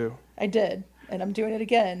episode, too. I did, and I'm doing it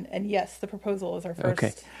again. And yes, the proposal is our first.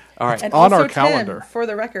 Okay. All right. And on also, our calendar. Tim, for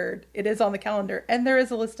the record, it is on the calendar, and there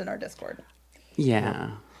is a list in our Discord.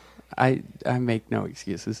 Yeah. I make no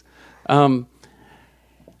excuses.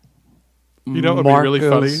 You know what would be really funny?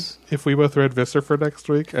 Marcos- If we both read Visser for next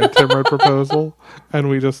week and Tim read Proposal and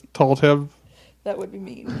we just told him. That would be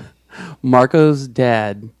mean. Marco's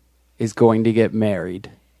dad is going to get married.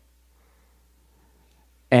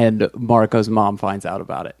 And Marco's mom finds out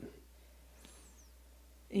about it.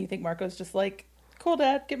 You think Marco's just like, cool,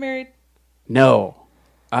 Dad, get married? No,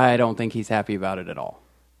 I don't think he's happy about it at all.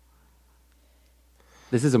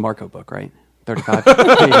 This is a Marco book, right? 35?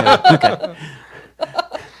 Yeah, okay.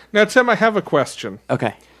 Now, Tim, I have a question.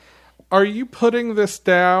 Okay. Are you putting this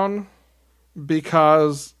down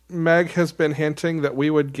because Meg has been hinting that we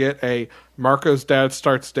would get a Marco's Dad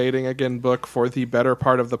Starts Dating Again book for the better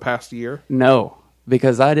part of the past year? No,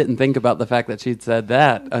 because I didn't think about the fact that she'd said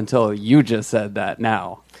that until you just said that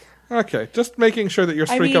now. Okay, just making sure that your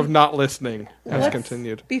streak of not listening has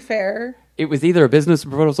continued. Be fair. It was either a business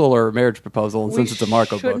proposal or a marriage proposal, and since it's a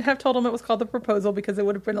Marco shouldn't book. have told him it was called The Proposal because it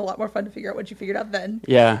would have been a lot more fun to figure out what you figured out then.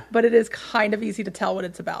 Yeah. But it is kind of easy to tell what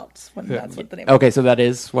it's about when that's what the name Okay, so that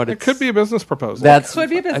is what It it's... could be a business proposal. That's... Could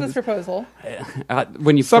be a business proposal.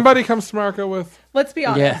 when you... Somebody comes to Marco with Let's be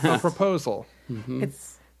honest. Yeah. a proposal.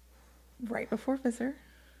 It's right before Visser.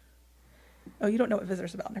 Oh, you don't know what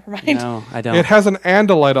Visser's about. Never mind. No, I don't. It has an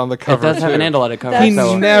Andalite on the It cover, does have too. an Andalite cover. That's He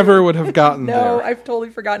so... true. never would have gotten No, there. I've totally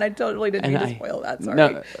forgotten. I totally didn't And mean to spoil that. Sorry.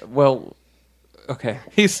 No, well, okay.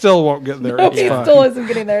 He still won't get there. No, It's he fine. still isn't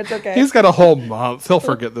getting there. It's okay. He's got a whole month. He'll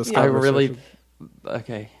forget this I conversation. really...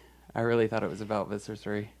 Okay. I really thought it was about Visser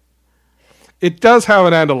 3. It does have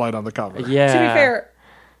an Andalite on the cover. Yeah. To be fair,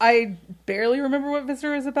 I barely remember what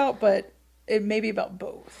Visser is about, but it may be about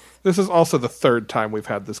both. This is also the third time we've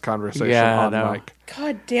had this conversation Yeah, on no. mic.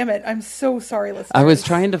 God damn it. I'm so sorry, listeners. I was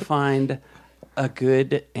trying to find a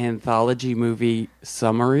good anthology movie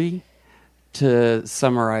summary to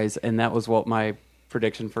summarize, and that was what my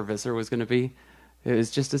prediction for Visser was going to be. It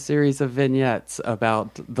was just a series of vignettes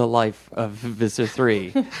about the life of Visser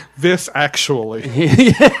 3. This actually.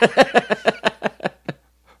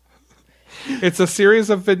 It's a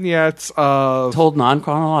series of vignettes of Told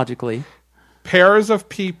non-chronologically. pairs of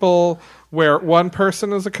people where one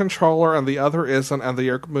person is a controller and the other isn't, and the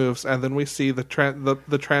Yerk moves, and then we see the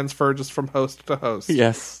transfer just from host to host.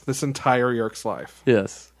 Yes. This entire Yerk's life.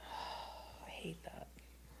 Yes. I hate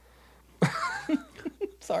that.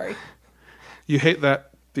 Sorry. You hate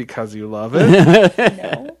that because you love it.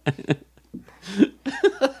 No.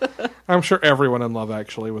 I'm sure everyone in Love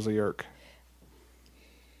Actually was a Yerk.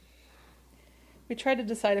 We tried to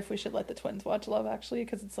decide if we should let the twins watch Love Actually,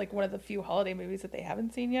 because it's like one of the few holiday movies that they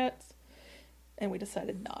haven't seen yet. And we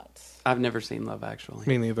decided not. I've never seen Love Actually.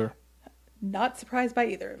 Me neither. Not surprised by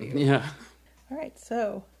either of you. Yeah. All right,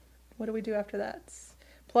 so what do we do after that?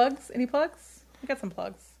 Plugs? Any plugs? We got some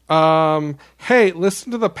plugs. Hey,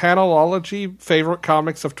 listen to the Panelology Favorite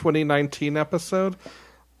Comics of 2019 episode.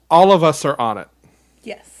 All of us are on it.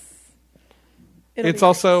 Yes. It's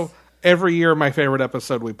also every year my favorite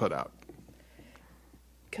episode we put out.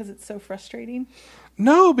 Because it's so frustrating?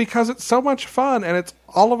 No, because it's so much fun, and it's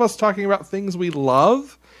all of us talking about things we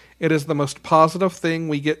love. It is the most positive thing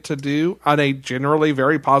we get to do on a generally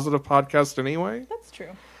very positive podcast anyway. That's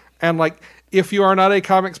true. And, like, if you are not a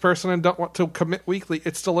comics person and don't want to commit weekly,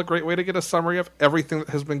 it's still a great way to get a summary of everything that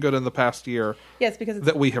has been good in the past year. Yes, because it's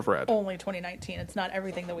that we have read. Only 2019. It's not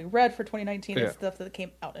everything that we read for 2019. Yeah. It's stuff that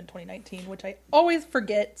came out in 2019, which I always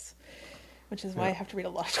forget, which is why I have to read a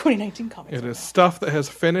lot of 2019 comics. It is stuff that has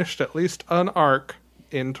finished at least an arc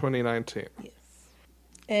in 2019. Yes.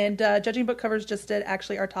 And Judging Book Covers just did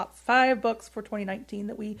actually our top 5 books for 2019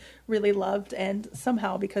 that we really loved. And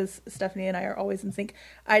somehow, because Stephanie and I are always in sync,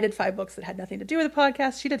 I did 5 books that had nothing to do with the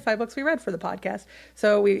podcast. She did 5 books we read for the podcast.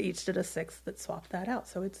 So we each did a 6th that swapped that out.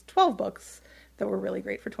 So it's 12 books that were really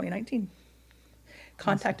great for 2019.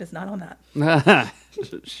 Contact is not on that.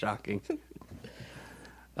 Shocking.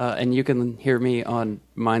 And you can hear me on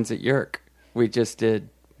Minds at Yerk. We just did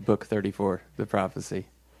book 34, The Prophecy.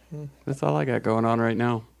 That's all I got going on right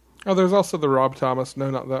now. Oh, there's also the Rob Thomas,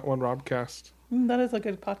 no, not that one, Robcast. That is a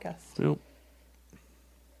good podcast. Nope.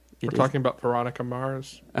 We're talking about Veronica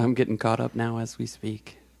Mars. I'm getting caught up now as we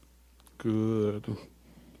speak. Good.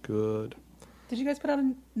 Good. Did you guys put out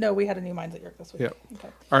a... No, we had a new Minds at York this week. Yep. Okay.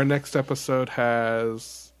 Our next episode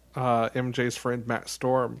has MJ's friend Matt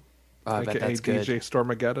Storm, I bet aka that's good. DJ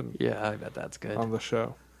Stormageddon, Yeah, I bet that's good. on the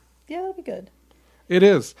show. Yeah, that'll be good. It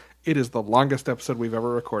is. It is the longest episode we've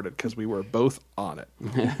ever recorded because we were both on it.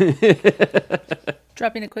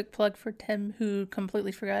 Dropping a quick plug for Tim, who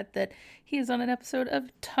completely forgot that he is on an episode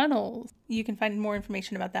of Tunnels. You can find more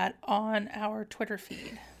information about that on our Twitter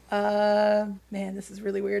feed. Man, this is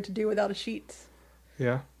really weird to do without a sheet.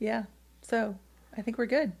 Yeah. Yeah, so I think we're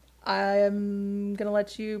good. I'm going to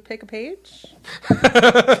let you pick a page. 'Cause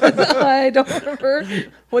I don't remember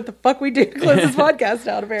what the fuck we do to close this podcast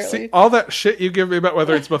out, apparently. See, all that shit you give me about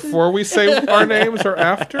whether it's before we say our names or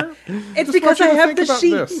after. It's just because want you I to have think the about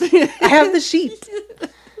sheet. this. I have the sheet.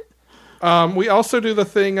 We also do the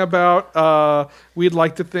thing about we'd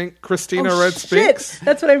like to thank Christina Red Spinks. Shit.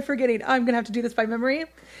 That's what I'm forgetting. I'm going to have to do this by memory.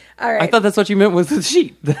 All right. I thought that's what you meant was the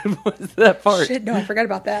sheet. That was that part. Shit, no, I forgot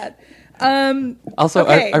about that. Also,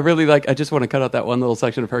 okay. I really I just want to cut out that one little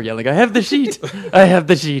section of her yelling, I have the sheet! I have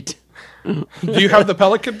the sheet! Do you have the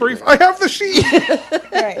Pelican brief? I have the sheet!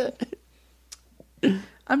 All right.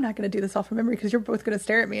 I'm not going to do this all from memory because you're both going to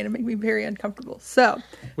stare at me and make me very uncomfortable. So,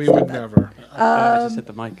 We would never. I just hit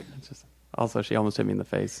the mic. Also, she almost hit me in the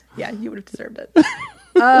face. yeah, you would have deserved it.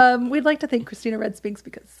 We'd like to thank Christina Red Spinks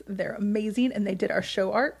because they're amazing and they did our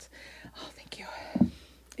show art. Oh, thank you.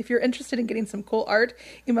 If you're interested in getting some cool art,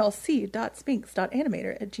 email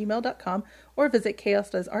c.spinks.animator@gmail.com or visit Chaos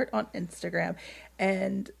Does Art on Instagram.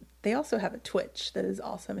 And they also have a Twitch that is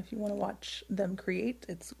awesome if you want to watch them create.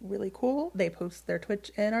 It's really cool. They post their Twitch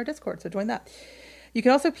in our Discord, so join that. You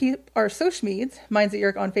can also peep our social medias, Minds at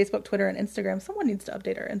Yerk on Facebook, Twitter, and Instagram. Someone needs to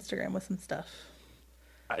update our Instagram with some stuff.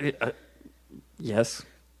 Yes.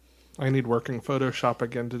 I need working Photoshop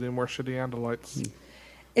again to do more shitty Andalites.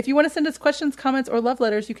 If you want to send us questions, comments, or love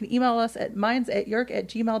letters, you can email us at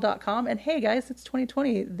mindsatyork@gmail.com. And hey, guys, it's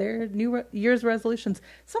 2020. They're New Year's resolutions.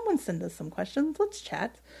 Someone send us some questions. Let's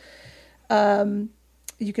chat. You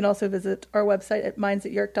can also visit our website at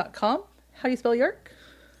mindsatyork.com. How do you spell York?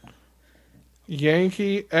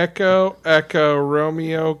 Yankee, Echo, Echo,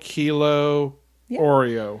 Romeo, Kilo, Yeah.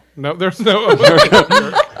 Oreo. No, there's no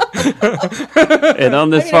And on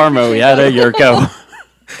this I farmo, we had a Yurko.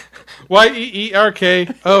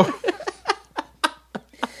 Yeerko.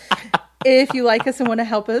 If you like us and want to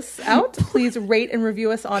help us out, please rate and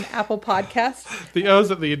review us on Apple Podcasts. The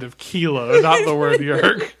O's at the end of kilo, not the word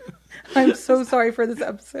yerk. I'm so sorry for this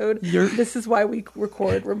episode. This is why we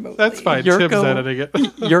record remotely. That's fine. Yerko. Tim's editing it.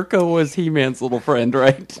 Yurko was He-Man's little friend,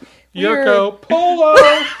 right? Yerko Polo.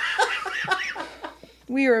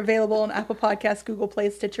 We are available on Apple Podcasts, Google Play,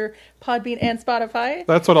 Stitcher, Podbean, and Spotify.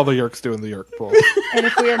 That's what all the yerks do in the yerk pool. And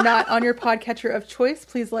if we are not on your podcatcher of choice,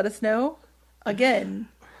 please let us know. Again,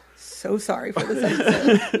 so sorry for this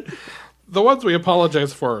episode. The ones we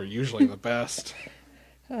apologize for are usually the best.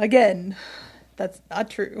 Again, That's not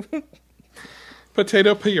true.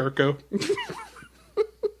 Potato Payurko.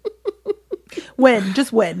 When?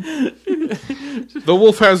 Just when? The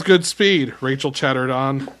wolf has good speed, Rachel chattered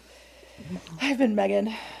on. I've been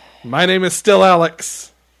Megan. My name is still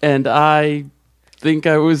Alex. And I think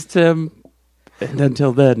I was Tim. And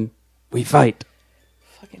until then, we fight.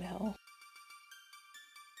 Fucking hell.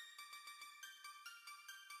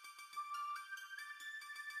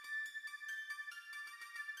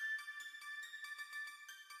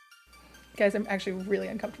 Guys, I'm actually really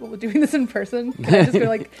uncomfortable with doing this in person. Can I just go,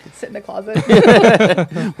 like, sit in the closet?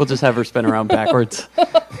 We'll just have her spin around backwards.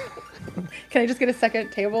 Can I just get a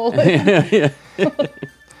second table?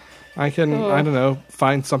 I can, I don't know,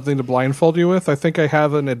 find something to blindfold you with. I think I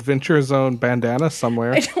have an Adventure Zone bandana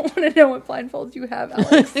somewhere. I don't want to know what blindfolds you have,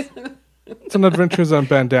 Alex. It's an Adventure Zone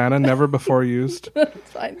bandana, never before used.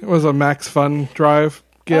 It's fine. It was a Max Fun Drive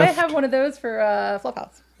gift. I have one of those for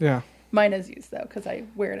Flophouse. Yeah. Mine is used, though, because I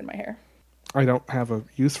wear it in my hair. I don't have a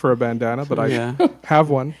use for a bandana, but I Yeah. have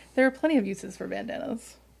one. There are plenty of uses for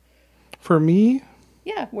bandanas. For me,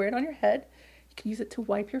 Yeah, wear it on your head. You can use it to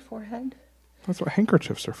wipe your forehead. that's what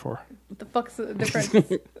handkerchiefs are for. What the fuck's the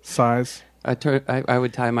difference? Size. I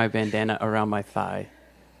would tie my bandana around my thigh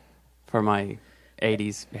for my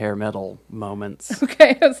 80s hair metal moments.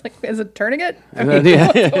 Okay, I was like, is it turning it? I mean,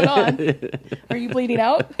 what's going on? Are you bleeding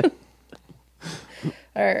out?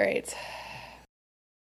 All right.